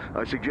quick. So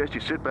I suggest you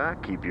sit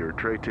back, keep your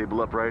tray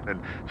table upright,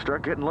 and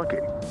start getting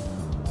lucky.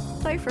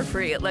 Play for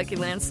free at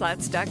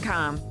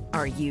LuckyLandSlots.com.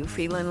 Are you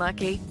feeling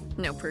lucky?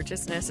 No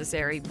purchase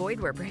necessary. Void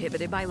where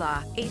prohibited by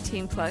law.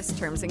 18+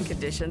 terms and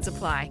conditions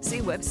apply. See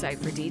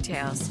website for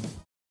details.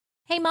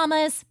 Hey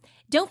mamas,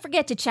 don't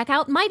forget to check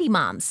out Mighty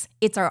Moms.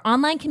 It's our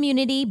online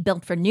community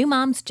built for new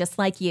moms just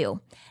like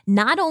you.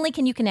 Not only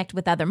can you connect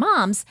with other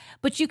moms,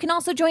 but you can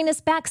also join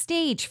us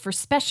backstage for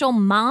special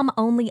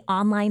mom-only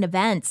online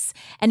events.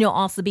 And you'll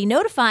also be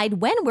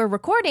notified when we're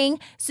recording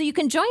so you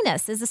can join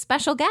us as a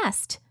special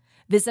guest.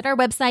 Visit our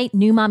website,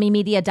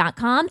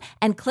 newmommymedia.com,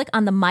 and click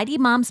on the Mighty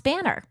Moms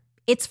banner.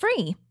 It's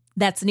free.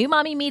 That's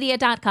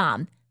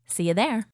newmommymedia.com. See you there.